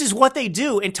is what they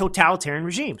do in totalitarian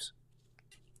regimes.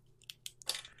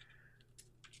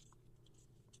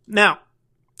 Now,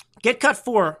 get cut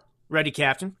 4 ready,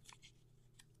 Captain.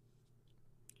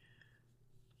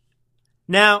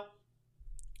 Now,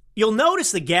 you'll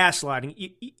notice the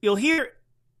gaslighting. You'll hear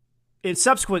in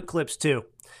subsequent clips, too.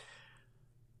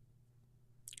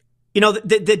 You know,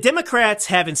 the Democrats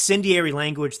have incendiary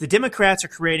language. The Democrats are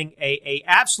creating a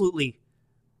absolutely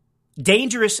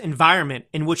dangerous environment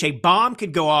in which a bomb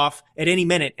could go off at any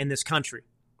minute in this country.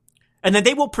 And then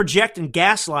they will project and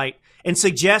gaslight and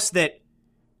suggest that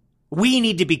we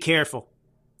need to be careful.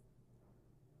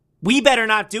 We better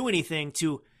not do anything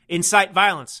to incite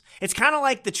violence. It's kind of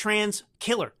like the trans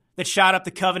killer that shot up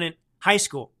the Covenant High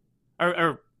School.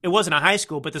 Or it wasn't a high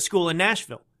school, but the school in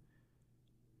Nashville.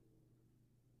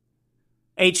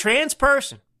 A trans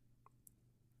person,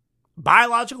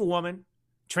 biological woman,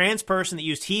 trans person that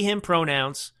used he, him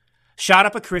pronouns, shot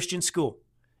up a Christian school.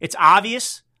 It's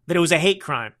obvious that it was a hate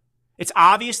crime. It's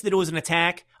obvious that it was an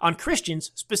attack on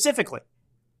Christians specifically.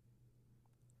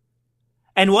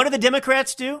 And what do the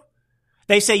Democrats do?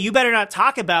 They say, you better not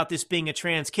talk about this being a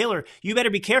trans killer. You better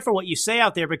be careful what you say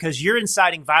out there because you're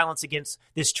inciting violence against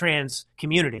this trans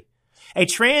community.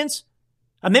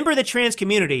 A member of the trans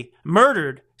community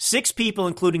murdered 6 people,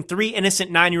 including 3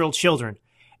 innocent 9-year-old children.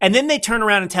 And then they turn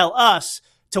around and tell us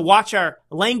to watch our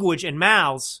language and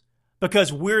mouths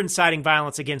because we're inciting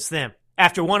violence against them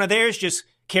after one of theirs just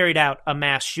carried out a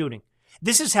mass shooting.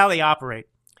 This is how they operate.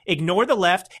 ignore the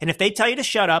left, and if they tell you to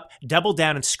shut up, double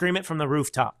down and scream it from the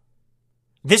rooftop.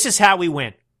 This is how we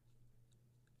win.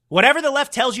 Whatever the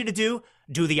left tells you to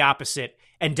do the opposite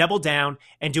and double down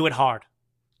and do it hard.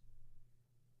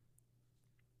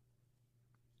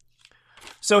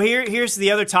 So here's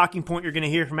the other talking point you're going to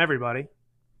hear from everybody.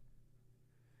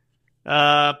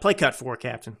 Play cut 4,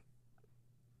 Captain.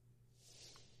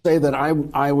 Say that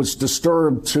I was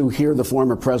disturbed to hear the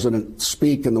former president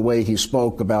speak in the way he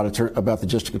spoke about the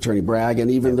district attorney Bragg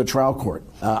and even the trial court.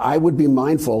 I would be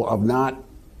mindful of not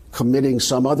committing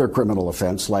some other criminal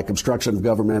offense like obstruction of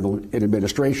governmental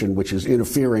administration, which is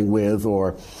interfering with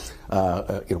or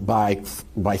by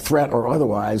threat or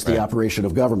otherwise the operation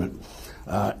of government.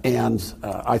 And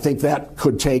I think that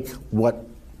could take what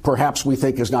perhaps we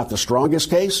think is not the strongest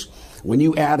case. When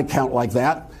you add a count like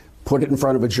that, put it in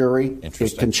front of a jury,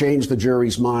 it can change the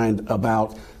jury's mind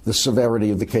about the severity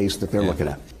of the case that they're looking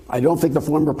at. I don't think the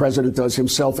former president does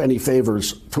himself any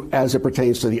favors as it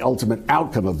pertains to the ultimate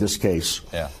outcome of this case.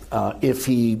 If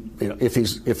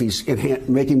he's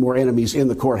making more enemies in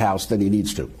the courthouse than he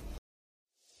needs to.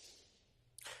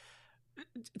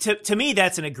 To me,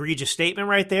 that's an egregious statement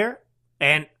right there.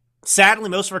 And sadly,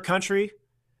 most of our country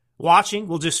watching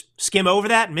will just skim over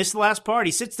that and miss the last part.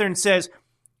 He sits there and says,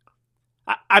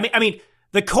 I mean,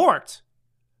 the court,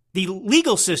 the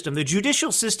legal system, the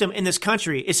judicial system in this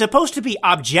country is supposed to be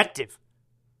objective,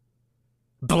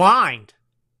 blind,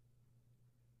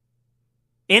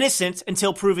 innocent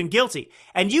until proven guilty.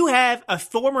 And you have a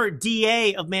former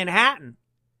DA of Manhattan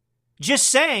just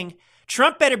saying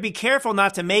Trump better be careful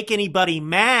not to make anybody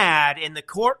mad in the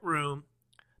courtroom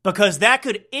because that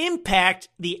could impact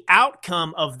the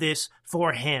outcome of this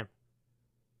for him.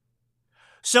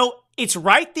 So it's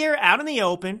right there out in the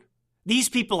open. These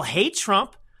people hate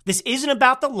Trump. This isn't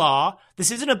about the law. This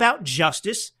isn't about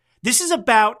justice. This is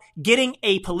about getting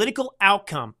a political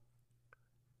outcome.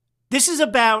 This is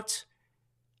about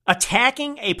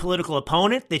attacking a political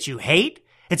opponent that you hate.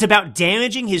 It's about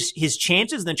damaging his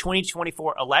chances in the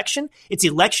 2024 election. It's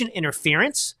election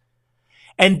interference.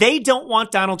 And they don't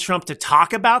want Donald Trump to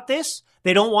talk about this.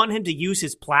 They don't want him to use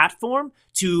his platform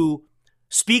to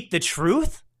speak the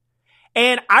truth.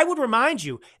 And I would remind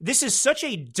you, this is such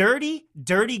a dirty,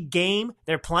 dirty game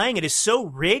they're playing. It is so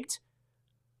rigged.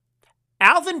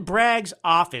 Alvin Bragg's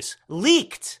office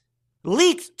leaked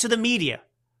to the media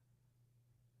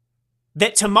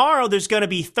that tomorrow there's going to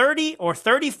be 30 or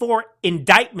 34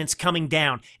 indictments coming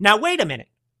down. Now, wait a minute.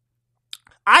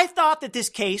 I thought that this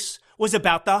case was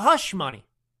about the hush money.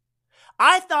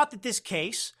 I thought that this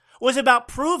case was about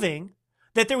proving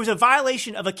that there was a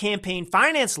violation of a campaign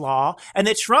finance law and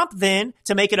that Trump then,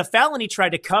 to make it a felony,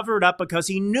 tried to cover it up because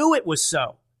he knew it was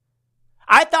so.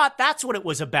 I thought that's what it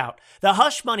was about. The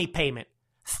hush money payment.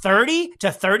 30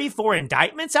 to 34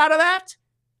 indictments out of that?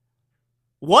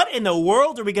 What in the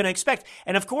world are we going to expect?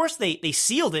 And of course, they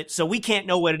sealed it, so we can't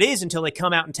know what it is until they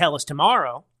come out and tell us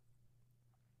tomorrow.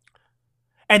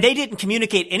 And they didn't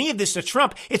communicate any of this to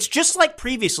Trump. It's just like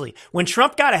previously, when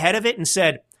Trump got ahead of it and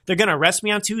said, they're going to arrest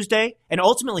me on Tuesday. And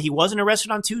ultimately, he wasn't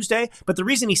arrested on Tuesday. But the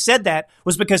reason he said that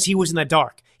was because he was in the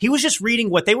dark. He was just reading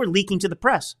what they were leaking to the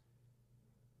press.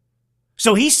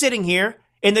 So he's sitting here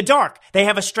in the dark. They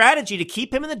have a strategy to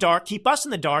keep him in the dark, keep us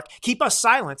in the dark, keep us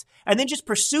silent, and then just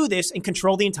pursue this and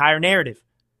control the entire narrative.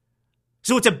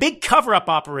 So it's a big cover-up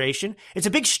operation. It's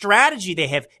a big strategy they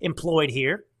have employed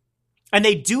here. And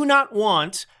they do not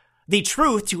want the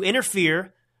truth to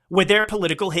interfere with their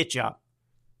political hit job.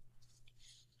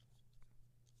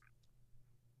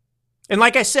 And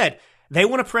like I said, they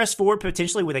want to press forward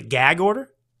potentially with a gag order.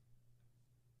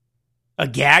 A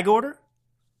gag order?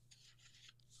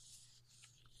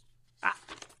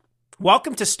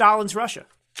 Welcome to Stalin's Russia.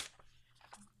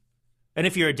 And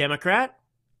if you're a Democrat,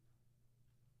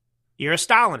 you're a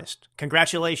Stalinist.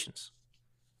 Congratulations.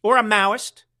 Or a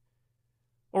Maoist.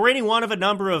 Or any one of a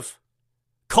number of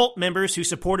cult members who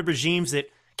supported regimes that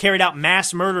carried out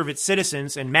mass murder of its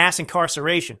citizens and mass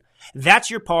incarceration. That's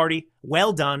your party.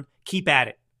 Well done. Keep at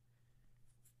it.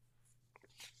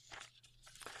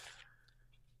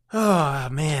 Oh,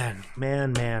 man.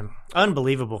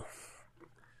 Unbelievable.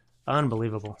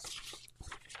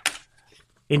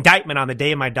 Indictment on the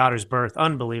day of my daughter's birth.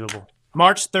 Unbelievable.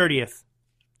 March 30th,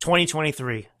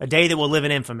 2023. A day that will live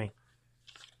in infamy.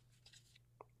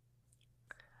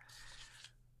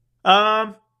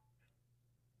 I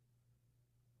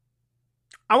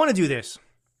want to do this.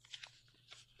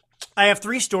 I have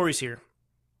 3 stories here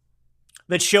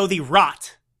that show the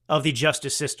rot of the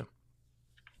justice system.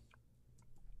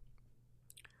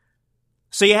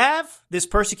 So you have this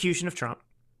persecution of Trump,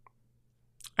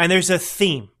 and there's a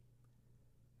theme.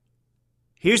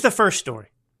 Here's the first story.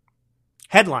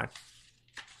 Headline: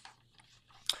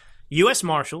 U.S.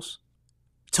 Marshals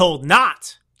told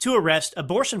not to arrest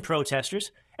abortion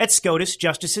protesters at SCOTUS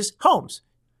justices' homes.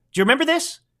 Do you remember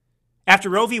this? After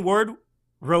Roe v.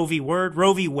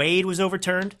 Wade was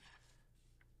overturned,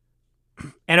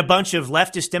 and a bunch of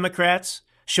leftist Democrats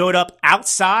showed up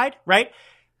outside, right?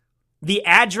 The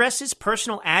addresses,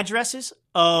 personal addresses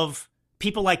of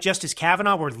people like Justice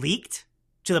Kavanaugh were leaked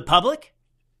to the public.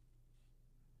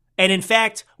 And in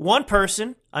fact, one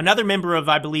person, another member of,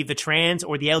 I believe, the trans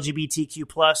or the LGBTQ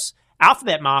plus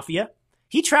alphabet mafia,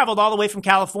 he traveled all the way from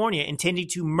California intending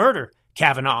to murder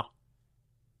Kavanaugh.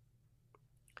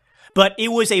 But it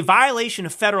was a violation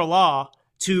of federal law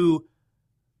to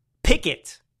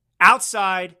picket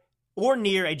outside or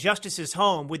near a justice's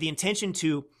home with the intention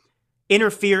to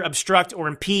interfere, obstruct, or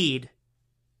impede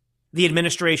the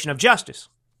administration of justice.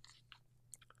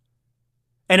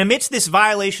 And amidst this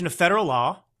violation of federal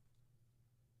law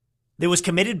that was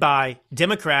committed by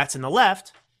Democrats and the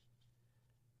left,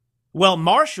 well,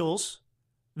 marshals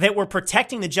that were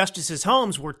protecting the justices'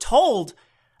 homes were told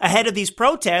ahead of these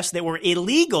protests that were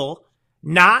illegal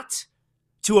not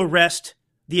to arrest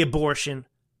the abortion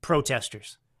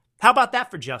protesters. How about that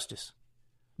for justice?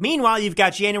 Meanwhile, you've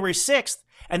got January 6th,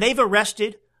 and they've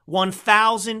arrested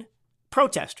 1,000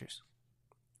 protesters.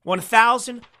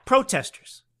 1,000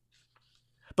 protesters.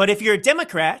 But if you're a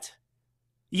Democrat,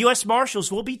 U.S.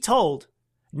 Marshals will be told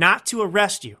not to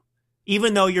arrest you,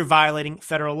 even though you're violating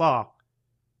federal law.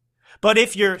 But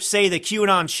if you're, say, the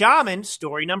QAnon shaman,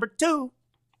 story number 2,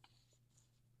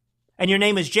 and your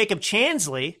name is Jacob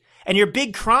Chansley, and your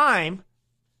big crime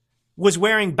was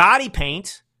wearing body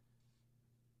paint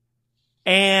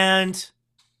and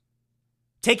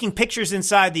taking pictures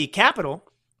inside the Capitol,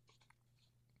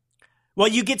 well,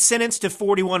 you get sentenced to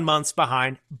 41 months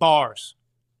behind bars.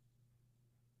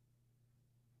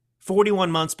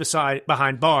 41 months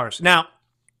behind bars. Now,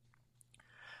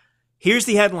 here's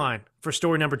the headline for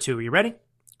story number 2. Are you ready?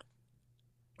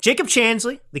 Jacob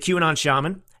Chansley, the QAnon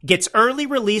shaman, gets early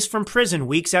release from prison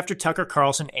weeks after Tucker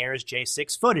Carlson airs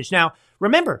J6 footage. Now,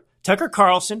 remember, Tucker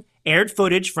Carlson aired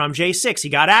footage from J6. He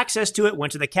got access to it,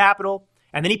 went to the Capitol,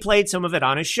 and then he played some of it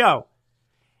on his show.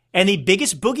 And the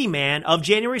biggest boogeyman of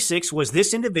January 6th was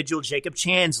this individual, Jacob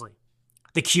Chansley,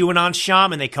 the QAnon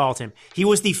shaman, they called him. He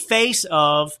was the face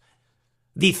of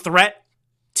the threat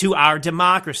to our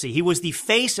democracy. He was the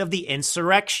face of the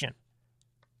insurrection.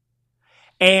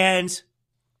 And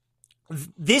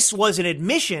this was an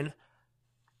admission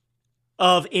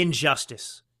of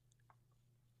injustice.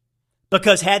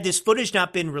 Because had this footage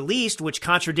not been released, which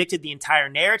contradicted the entire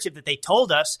narrative that they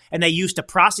told us, and they used to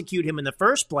prosecute him in the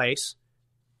first place,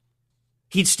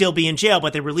 he'd still be in jail,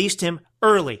 but they released him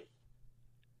early.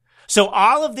 So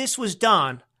all of this was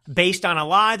done based on a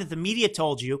lie that the media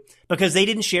told you because they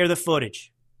didn't share the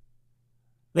footage.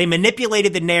 They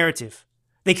manipulated the narrative.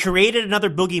 They created another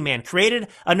boogeyman, created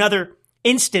another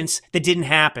instance that didn't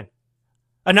happen,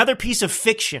 another piece of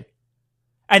fiction.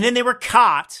 And then they were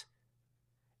caught,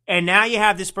 and now you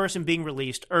have this person being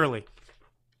released early.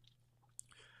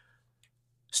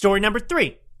 Story number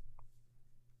 3.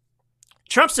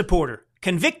 Trump supporter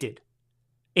convicted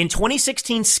in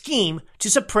 2016 scheme to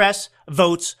suppress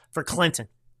votes for Clinton.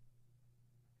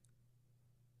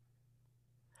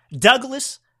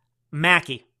 Douglas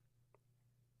Mackey.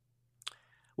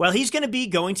 Well, he's going to be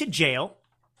going to jail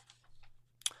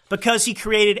because he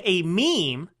created a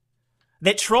meme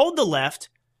that trolled the left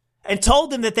and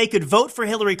told them that they could vote for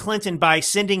Hillary Clinton by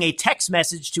sending a text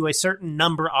message to a certain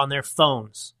number on their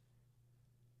phones.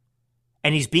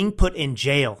 And he's being put in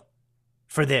jail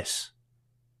for this.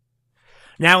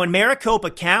 Now, in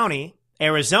Maricopa County,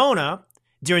 Arizona,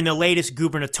 during the latest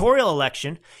gubernatorial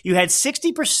election, you had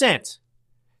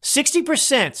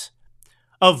 60%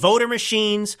 of voter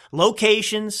machines,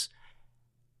 locations,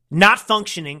 not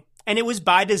functioning, and it was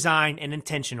by design and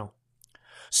intentional.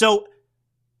 So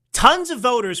tons of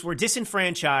voters were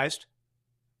disenfranchised.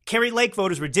 Kerry Lake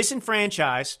voters were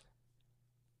disenfranchised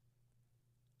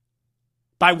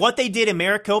by what they did in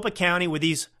Maricopa County with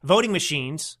these voting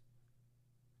machines,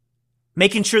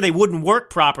 making sure they wouldn't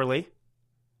work properly,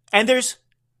 and there's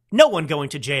no one going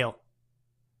to jail.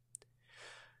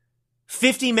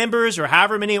 50 members, or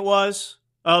however many it was,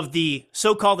 of the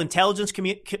so-called intelligence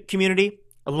community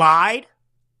lied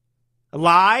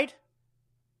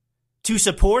to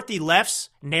support the left's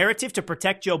narrative to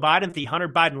protect Joe Biden that the Hunter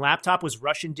Biden laptop was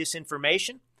Russian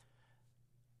disinformation.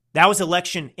 That was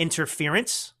election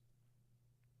interference.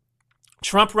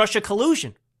 Trump-Russia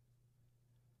collusion.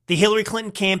 The Hillary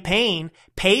Clinton campaign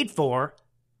paid for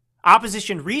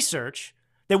opposition research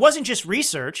that wasn't just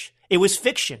research, it was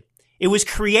fiction. It was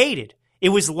created. It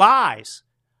was lies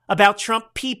about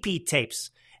Trump pee-pee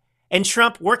tapes and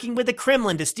Trump working with the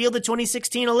Kremlin to steal the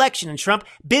 2016 election and Trump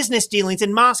business dealings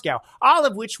in Moscow, all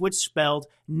of which would spelled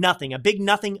nothing, a big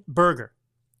nothing burger.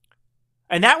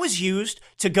 And that was used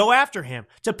to go after him,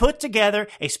 to put together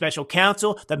a special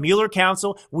counsel, the Mueller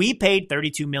Council. We paid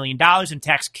 $32 million in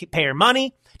taxpayer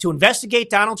money to investigate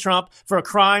Donald Trump for a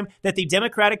crime that the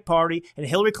Democratic Party and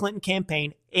Hillary Clinton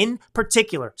campaign in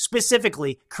particular,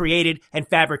 specifically created and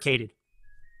fabricated.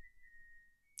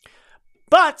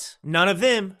 But none of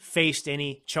them faced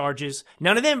any charges.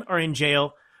 None of them are in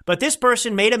jail. But this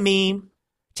person made a meme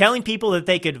telling people that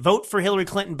they could vote for Hillary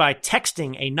Clinton by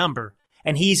texting a number,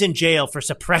 and he's in jail for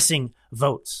suppressing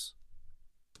votes.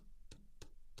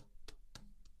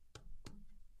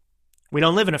 We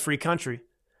don't live in a free country.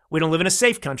 We don't live in a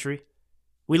safe country.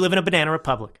 We live in a banana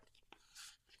republic.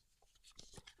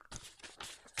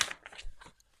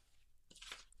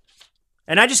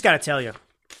 And I just got to tell you,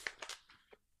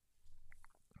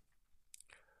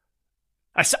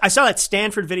 I saw that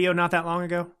Stanford video not that long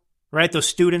ago, right? Those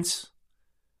students,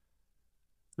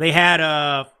 they had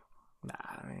an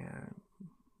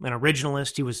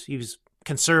originalist. He was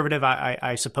conservative,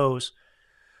 I suppose.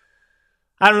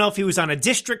 I don't know if he was on a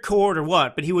district court or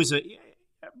what, but he was a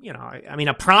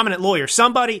prominent lawyer,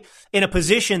 somebody in a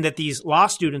position that these law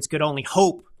students could only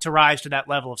hope to rise to that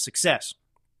level of success.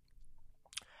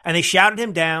 And they shouted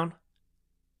him down,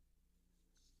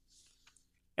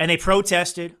 and they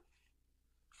protested.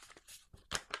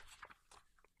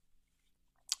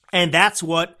 And that's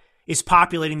what is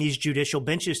populating these judicial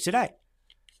benches today.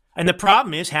 And the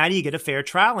problem is, how do you get a fair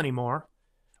trial anymore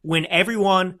when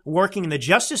everyone working in the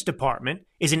Justice Department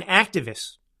is an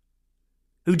activist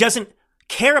who doesn't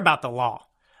care about the law?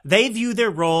 They view their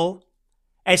role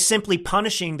as simply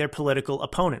punishing their political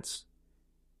opponents.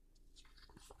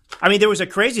 I mean, there was a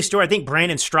crazy story. I think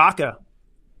Brandon Straka,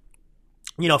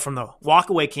 from the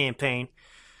Walkaway campaign.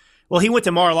 Well, he went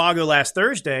to Mar-a-Lago last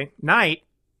Thursday night.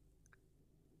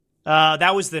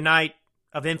 That was the night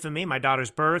of infamy, my daughter's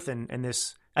birth, and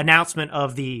this announcement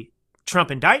of the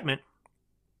Trump indictment.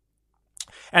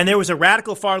 And there was a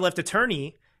radical far-left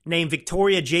attorney named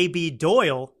Victoria J.B.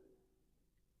 Doyle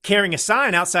carrying a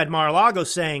sign outside Mar-a-Lago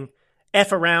saying,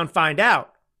 F around, find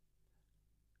out.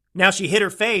 Now she hit her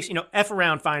face, F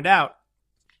around, find out.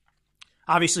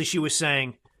 Obviously she was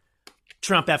saying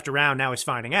Trump effed around, now he's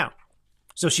finding out.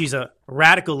 So she's a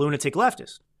radical lunatic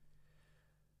leftist.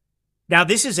 Now,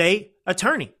 this is a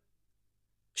attorney.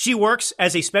 She works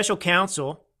as a special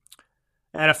counsel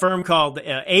at a firm called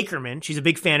Ackerman. She's a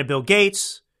big fan of Bill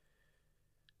Gates.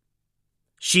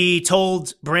 She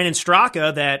told Brandon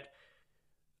Straka that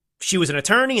she was an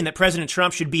attorney and that President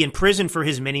Trump should be in prison for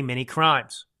his many, many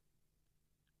crimes.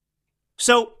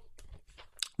 So,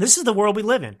 this is the world we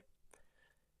live in.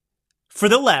 For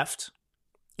the left,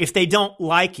 if they don't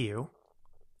like you,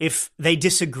 if they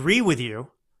disagree with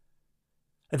you,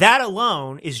 that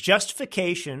alone is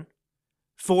justification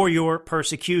for your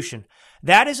persecution.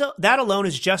 That alone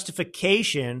is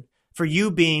justification for you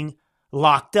being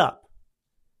locked up.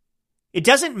 It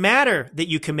doesn't matter that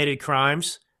you committed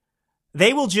crimes.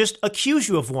 They will just accuse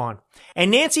you of one.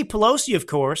 And Nancy Pelosi, of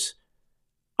course,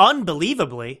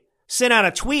 unbelievably, sent out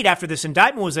a tweet after this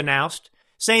indictment was announced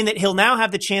saying that he'll now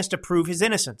have the chance to prove his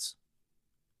innocence.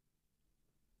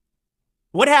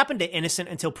 What happened to innocent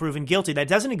until proven guilty? That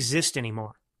doesn't exist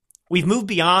anymore. We've moved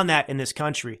beyond that in this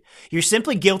country. You're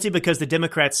simply guilty because the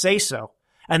Democrats say so,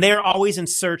 and they are always in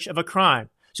search of a crime.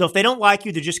 So if they don't like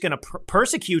you, they're just going to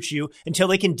persecute you until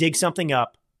they can dig something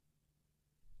up.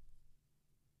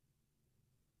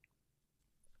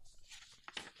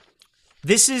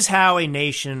 This is how a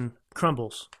nation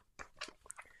crumbles.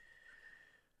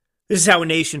 This is how a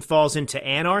nation falls into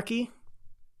anarchy.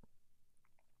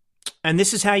 And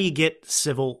this is how you get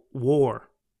civil war.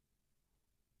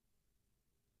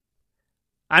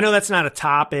 I know that's not a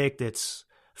topic that's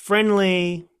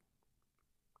friendly.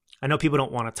 I know people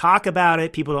don't want to talk about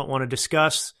it. People don't want to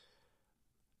discuss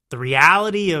the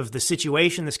reality of the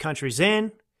situation this country's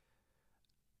in.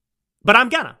 But I'm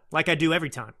gonna, like I do every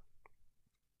time.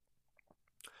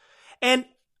 And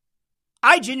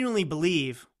I genuinely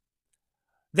believe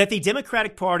that the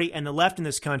Democratic Party and the left in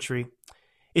this country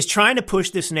is trying to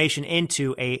push this nation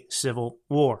into a civil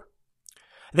war.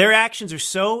 Their actions are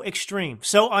so extreme,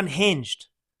 so unhinged,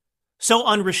 so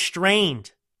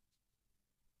unrestrained,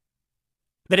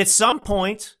 that at some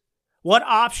point, what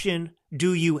option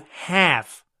do you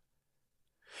have?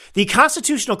 The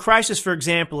constitutional crisis, for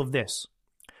example, of this,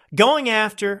 going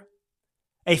after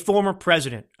a former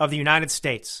president of the United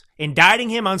States, indicting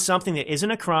him on something that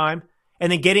isn't a crime,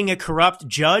 and then getting a corrupt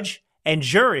judge and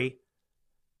jury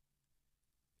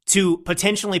to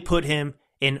potentially put him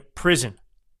in prison.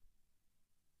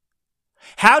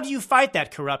 How do you fight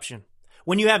that corruption?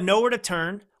 When you have nowhere to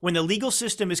turn, when the legal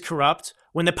system is corrupt,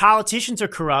 when the politicians are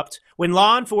corrupt, when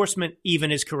law enforcement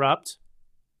even is corrupt,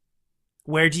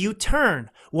 where do you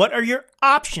turn? What are your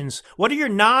options? What are your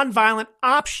nonviolent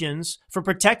options for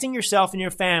protecting yourself and your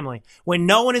family when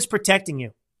no one is protecting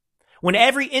you? When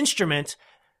every instrument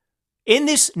in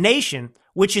this nation,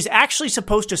 which is actually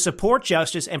supposed to support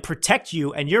justice and protect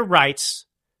you and your rights,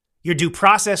 your due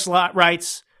process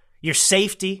rights, your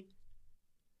safety,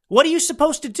 what are you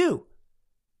supposed to do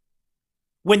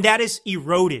when that is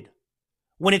eroded,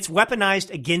 when it's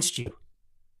weaponized against you?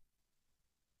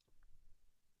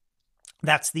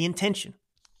 That's the intention.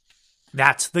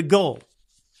 That's the goal.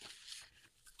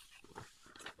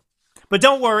 But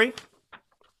don't worry.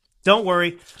 Don't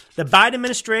worry. The Biden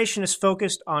administration is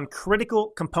focused on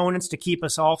critical components to keep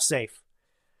us all safe.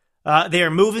 They are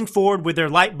moving forward with their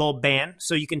light bulb ban,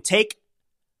 so you can take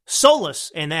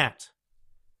solace in that.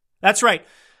 That's right.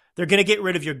 They're going to get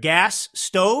rid of your gas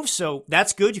stove, so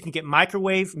that's good. You can get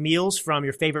microwave meals from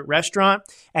your favorite restaurant.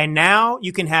 And now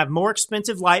you can have more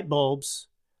expensive light bulbs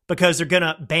because they're going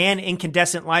to ban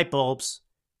incandescent light bulbs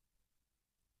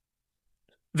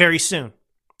very soon.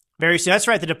 Very soon. That's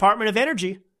right. The Department of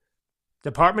Energy.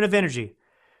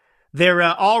 They're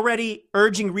already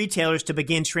urging retailers to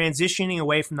begin transitioning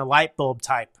away from the light bulb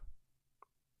type.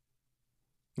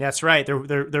 That's right.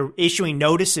 They're issuing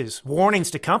notices,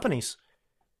 warnings to companies.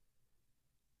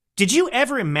 Did you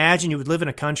ever imagine you would live in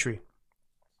a country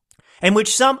in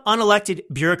which some unelected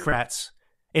bureaucrats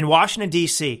in Washington,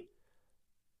 D.C.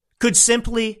 could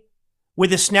simply,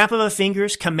 with a snap of a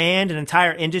fingers, command an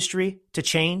entire industry to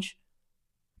change?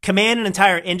 Command an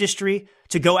entire industry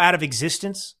to go out of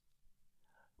existence?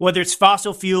 Whether it's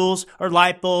fossil fuels or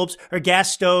light bulbs or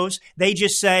gas stoves, they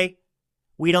just say,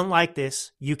 we don't like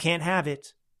this. You can't have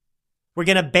it. We're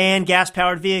going to ban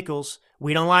gas-powered vehicles.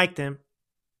 We don't like them.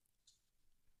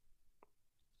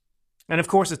 And of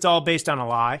course, it's all based on a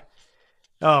lie.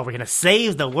 Oh, we're going to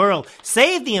save the world,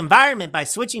 save the environment by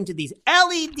switching to these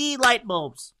LED light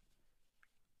bulbs.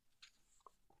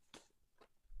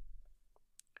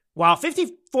 While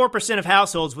 54% of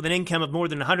households with an income of more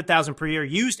than $100,000 per year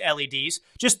used LEDs,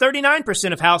 just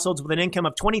 39% of households with an income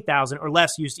of $20,000 or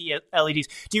less used LEDs.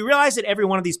 Do you realize that every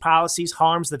one of these policies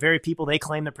harms the very people they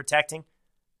claim they're protecting?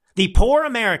 The poor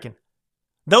American,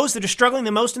 those that are struggling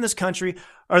the most in this country,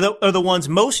 are the ones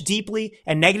most deeply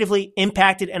and negatively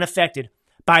impacted and affected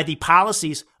by the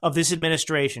policies of this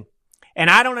administration. And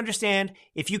I don't understand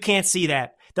if you can't see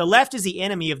that. The left is the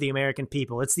enemy of the American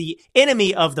people. It's the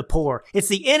enemy of the poor. It's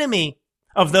the enemy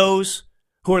of those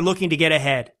who are looking to get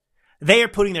ahead. They are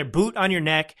putting their boot on your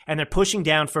neck and they're pushing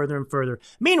down further and further.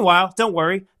 Meanwhile, don't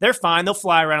worry. They're fine. They'll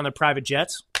fly around in their private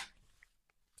jets.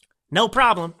 No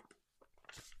problem.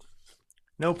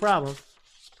 No problem.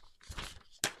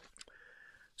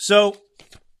 So,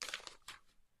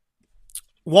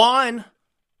 Juan,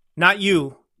 not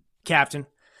you, Captain,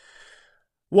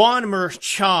 Juan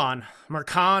Merchan,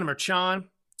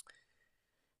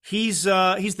 he's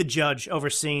the judge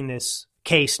overseeing this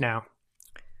case now.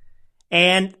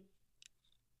 And,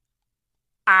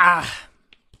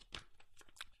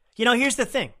 here's the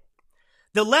thing.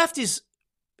 The left is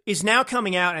now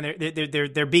coming out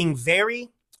and they're being very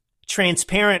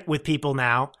transparent with people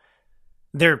now.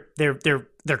 They're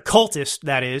cultists,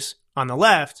 that is, on the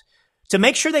left, to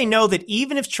make sure they know that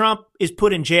even if Trump is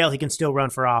put in jail, he can still run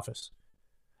for office.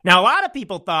 Now, a lot of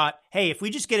people thought, hey, if we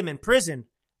just get him in prison,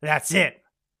 that's it.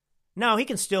 No, he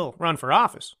can still run for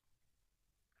office.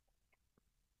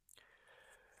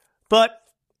 But,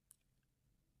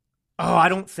 I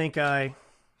don't think I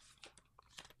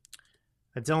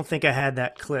had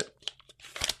that clip.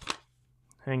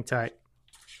 Hang tight.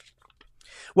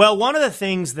 Well, one of the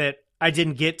things that I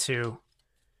didn't get to,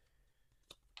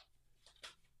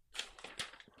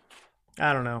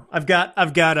 I don't know. I've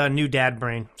got a new dad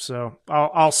brain, so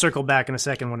I'll circle back in a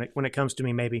second when it comes to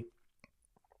me, maybe.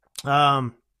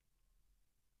 Well,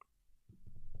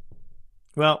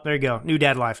 there you go. New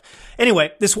dad life.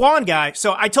 Anyway, this Juan guy.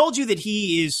 So I told you that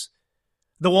he is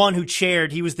the one who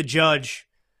he was the judge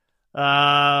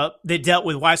that dealt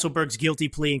with Weisselberg's guilty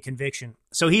plea and conviction.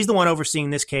 So he's the one overseeing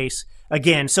this case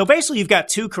again. So basically, you've got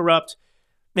two corrupt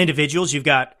individuals. You've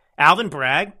got Alvin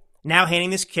Bragg now handing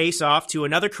this case off to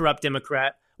another corrupt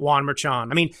Democrat, Juan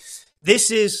Merchan. I mean, this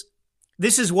is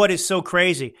what is so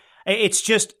crazy. It's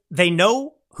just they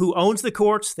know who owns the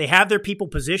courts. They have their people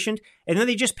positioned, and then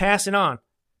they just pass it on.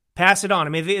 I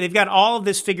mean, they've got all of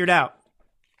this figured out.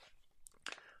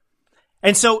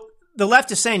 And so the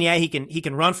left is saying, yeah, he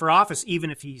can run for office even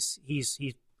if he's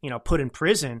put in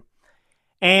prison.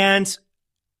 And,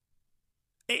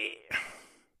 they're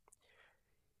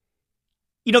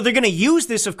going to use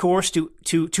this, of course,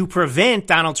 to prevent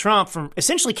Donald Trump from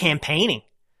essentially campaigning.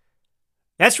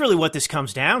 That's really what this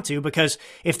comes down to, because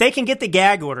if they can get the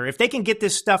gag order, if they can get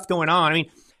this stuff going on, I mean,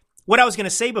 what I was going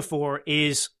to say before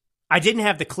is I didn't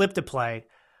have the clip to play,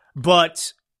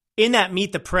 but in that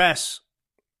Meet the Press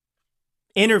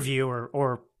interview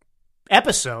or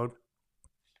episode,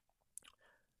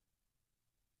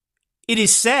 it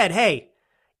is said, hey,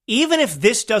 even if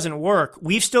this doesn't work,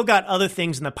 we've still got other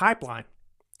things in the pipeline.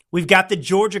 We've got the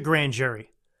Georgia grand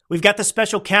jury. We've got the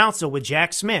special counsel with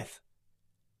Jack Smith.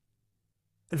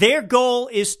 Their goal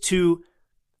is to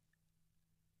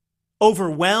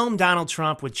overwhelm Donald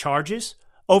Trump with charges,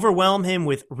 overwhelm him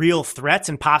with real threats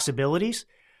and possibilities.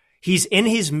 He's in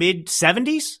his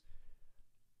mid-70s.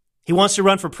 He wants to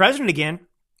run for president again.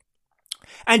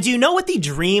 And do you know what the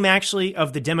dream, actually,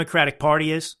 of the Democratic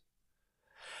Party is?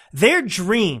 Their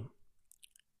dream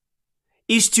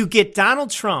is to get Donald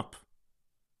Trump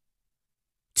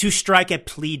to strike a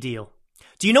plea deal.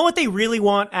 Do you know what they really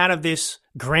want out of this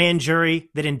grand jury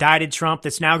that indicted Trump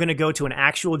that's now going to go to an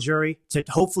actual jury to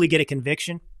hopefully get a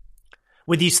conviction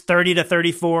with these 30 to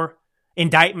 34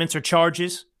 indictments or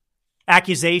charges,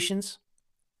 accusations?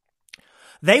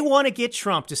 They want to get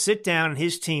Trump to sit down and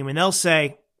his team, and they'll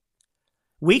say,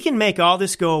 we can make all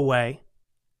this go away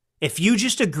if you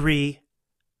just agree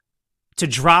to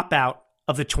drop out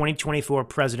of the 2024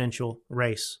 presidential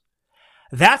race.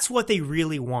 That's what they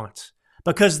really want,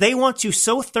 because they want to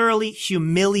so thoroughly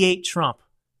humiliate Trump.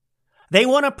 They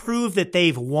want to prove that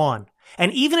they've won.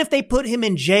 And even if they put him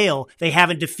in jail, they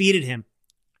haven't defeated him.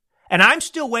 And I'm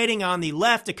still waiting on the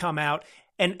left to come out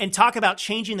and talk about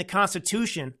changing the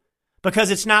Constitution, because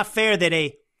it's not fair that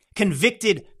a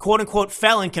convicted quote-unquote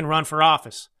felon can run for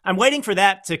office. I'm waiting for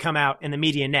that to come out in the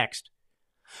media next.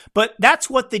 But that's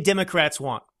what the Democrats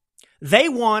want. They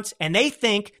want, and they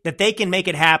think that they can make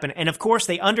it happen. And of course,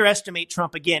 they underestimate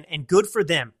Trump again, and good for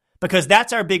them, because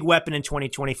that's our big weapon in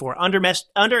 2024,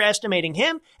 underestimating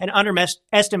him and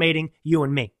underestimating you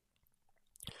and me.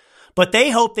 But they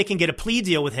hope they can get a plea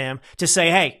deal with him to say,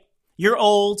 hey, you're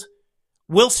old.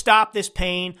 We'll stop this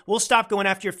pain. We'll stop going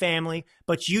after your family,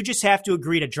 but you just have to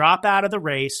agree to drop out of the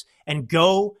race and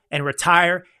go and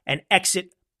retire and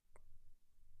exit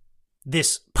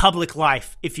this public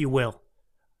life, if you will.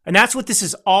 And that's what this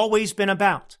has always been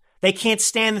about. They can't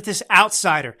stand that this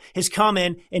outsider has come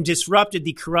in and disrupted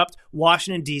the corrupt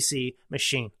Washington, D.C.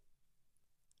 machine.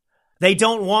 They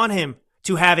don't want him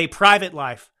to have a private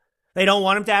life. They don't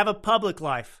want him to have a public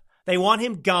life. They want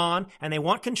him gone, and they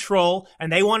want control,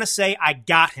 and they want to say, I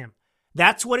got him.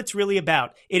 That's what it's really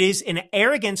about. It is an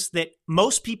arrogance that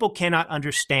most people cannot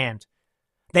understand.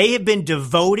 They have been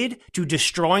devoted to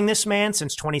destroying this man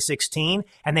since 2016,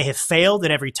 and they have failed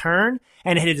at every turn,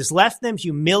 and it has left them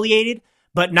humiliated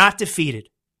but not defeated.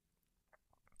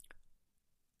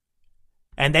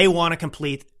 And they want to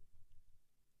complete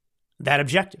that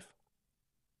objective.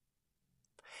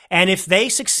 And if they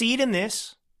succeed in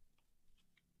this,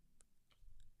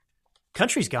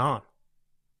 country's gone.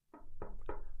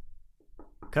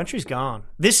 Country's gone.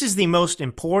 This is the most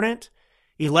important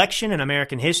election in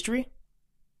American history.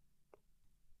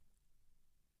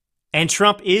 And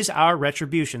Trump is our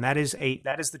retribution. That is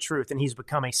the truth. And he's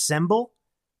become a symbol.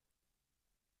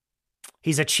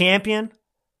 He's a champion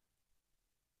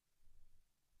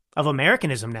of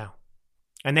Americanism now.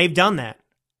 And they've done that.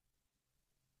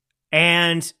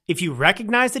 And if you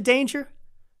recognize the danger,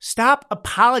 stop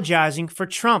apologizing for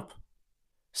Trump.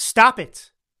 Stop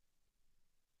it.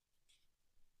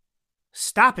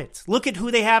 Stop it. Look at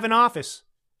who they have in office.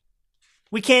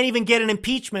 We can't even get an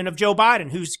impeachment of Joe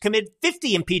Biden, who's committed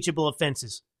 50 impeachable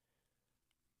offenses.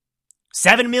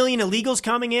 7 million illegals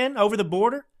coming in over the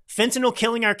border, fentanyl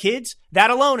killing our kids. That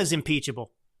alone is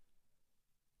impeachable.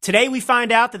 Today we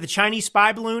find out that the Chinese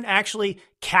spy balloon actually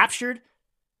captured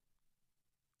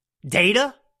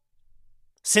data,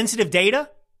 sensitive data.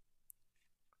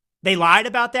 They lied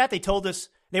about that. They told us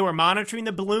they were monitoring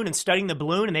the balloon and studying the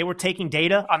balloon, and they were taking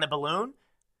data on the balloon,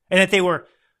 and that they were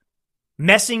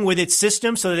messing with its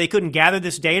system so that they couldn't gather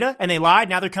this data, and they lied.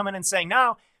 Now they're coming and saying,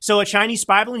 no. So a Chinese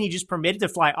spy balloon he just permitted to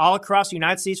fly all across the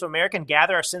United States of America and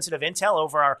gather our sensitive intel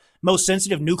over our most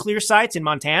sensitive nuclear sites in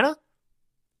Montana?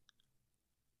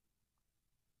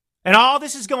 And all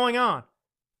this is going on.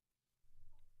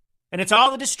 And it's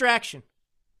all a distraction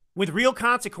with real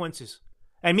consequences.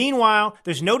 And meanwhile,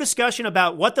 there's no discussion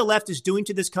about what the left is doing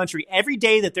to this country every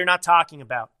day that they're not talking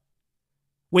about.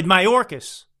 With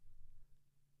Mayorkas,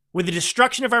 with the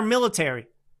destruction of our military,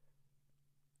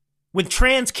 with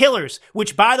trans killers,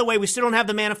 which, by the way, we still don't have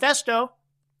the manifesto.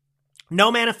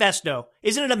 No manifesto.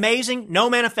 Isn't it amazing? No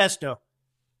manifesto.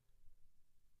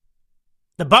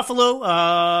 The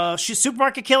Buffalo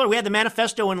supermarket killer, we had the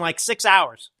manifesto in like 6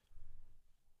 hours.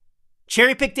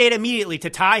 Cherry-picked data immediately to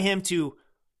tie him to,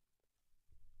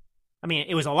 I mean,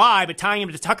 it was a lie, but tying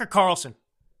him to Tucker Carlson.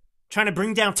 Trying to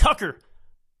bring down Tucker.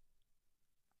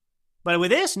 But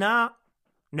with this, no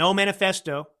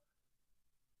manifesto.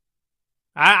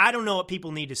 I don't know what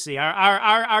people need to see.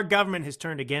 Our government has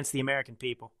turned against the American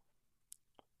people.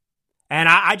 And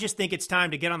I just think it's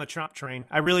time to get on the Trump train.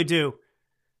 I really do.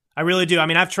 I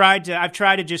mean, I've tried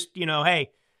to just,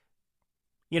 hey,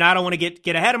 I don't want to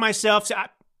get ahead of myself. So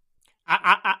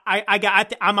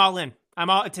I'm all in.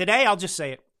 Today, I'll just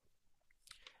say it.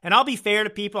 And I'll be fair to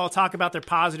people. I'll talk about their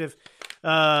positive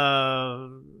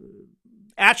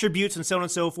attributes and so on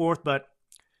and so forth. But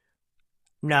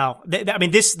no, I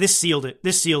mean, this sealed it.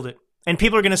 This sealed it. And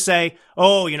people are going to say,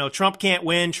 oh, Trump can't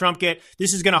win.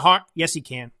 This is going to harm. Yes, he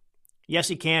can. Yes,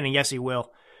 he can. And yes, he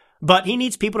will. But he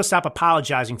needs people to stop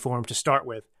apologizing for him to start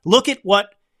with. Look at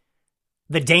what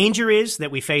the danger is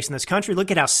that we face in this country. Look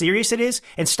at how serious it is.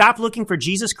 And stop looking for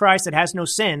Jesus Christ that has no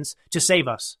sins to save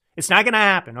us. It's not going to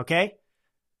happen, okay?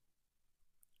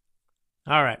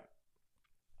 All right.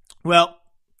 Well,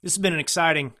 this has been an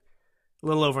exciting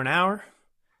little over an hour.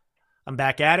 I'm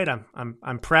back at it.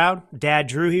 I'm proud. Dad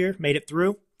Drew here made it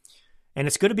through. And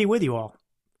it's good to be with you all.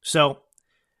 So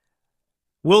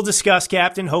we'll discuss,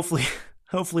 Captain.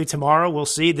 Hopefully tomorrow we'll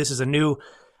see. This is a new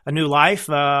life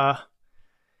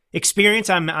experience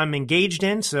I'm engaged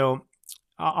in, so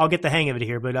I'll get the hang of it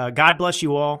here. But God bless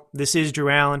you all. This is Drew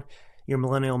Allen, your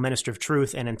Millennial Minister of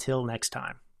Truth, and until next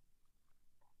time.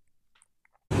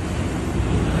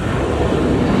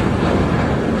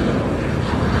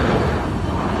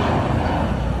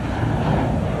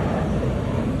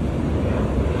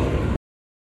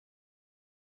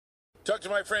 Talk to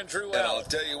my friend Drew Allen. And I'll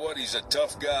tell you what, he's a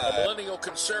tough guy. A millennial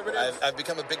conservative. I've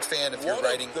become a big fan of your One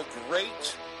writing. of the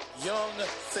great young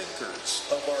thinkers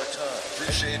of our time.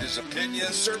 Appreciate his opinions.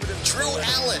 Conservative Drew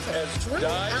Allen. As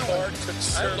die-hard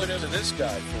conservative to this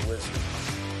guy for wisdom.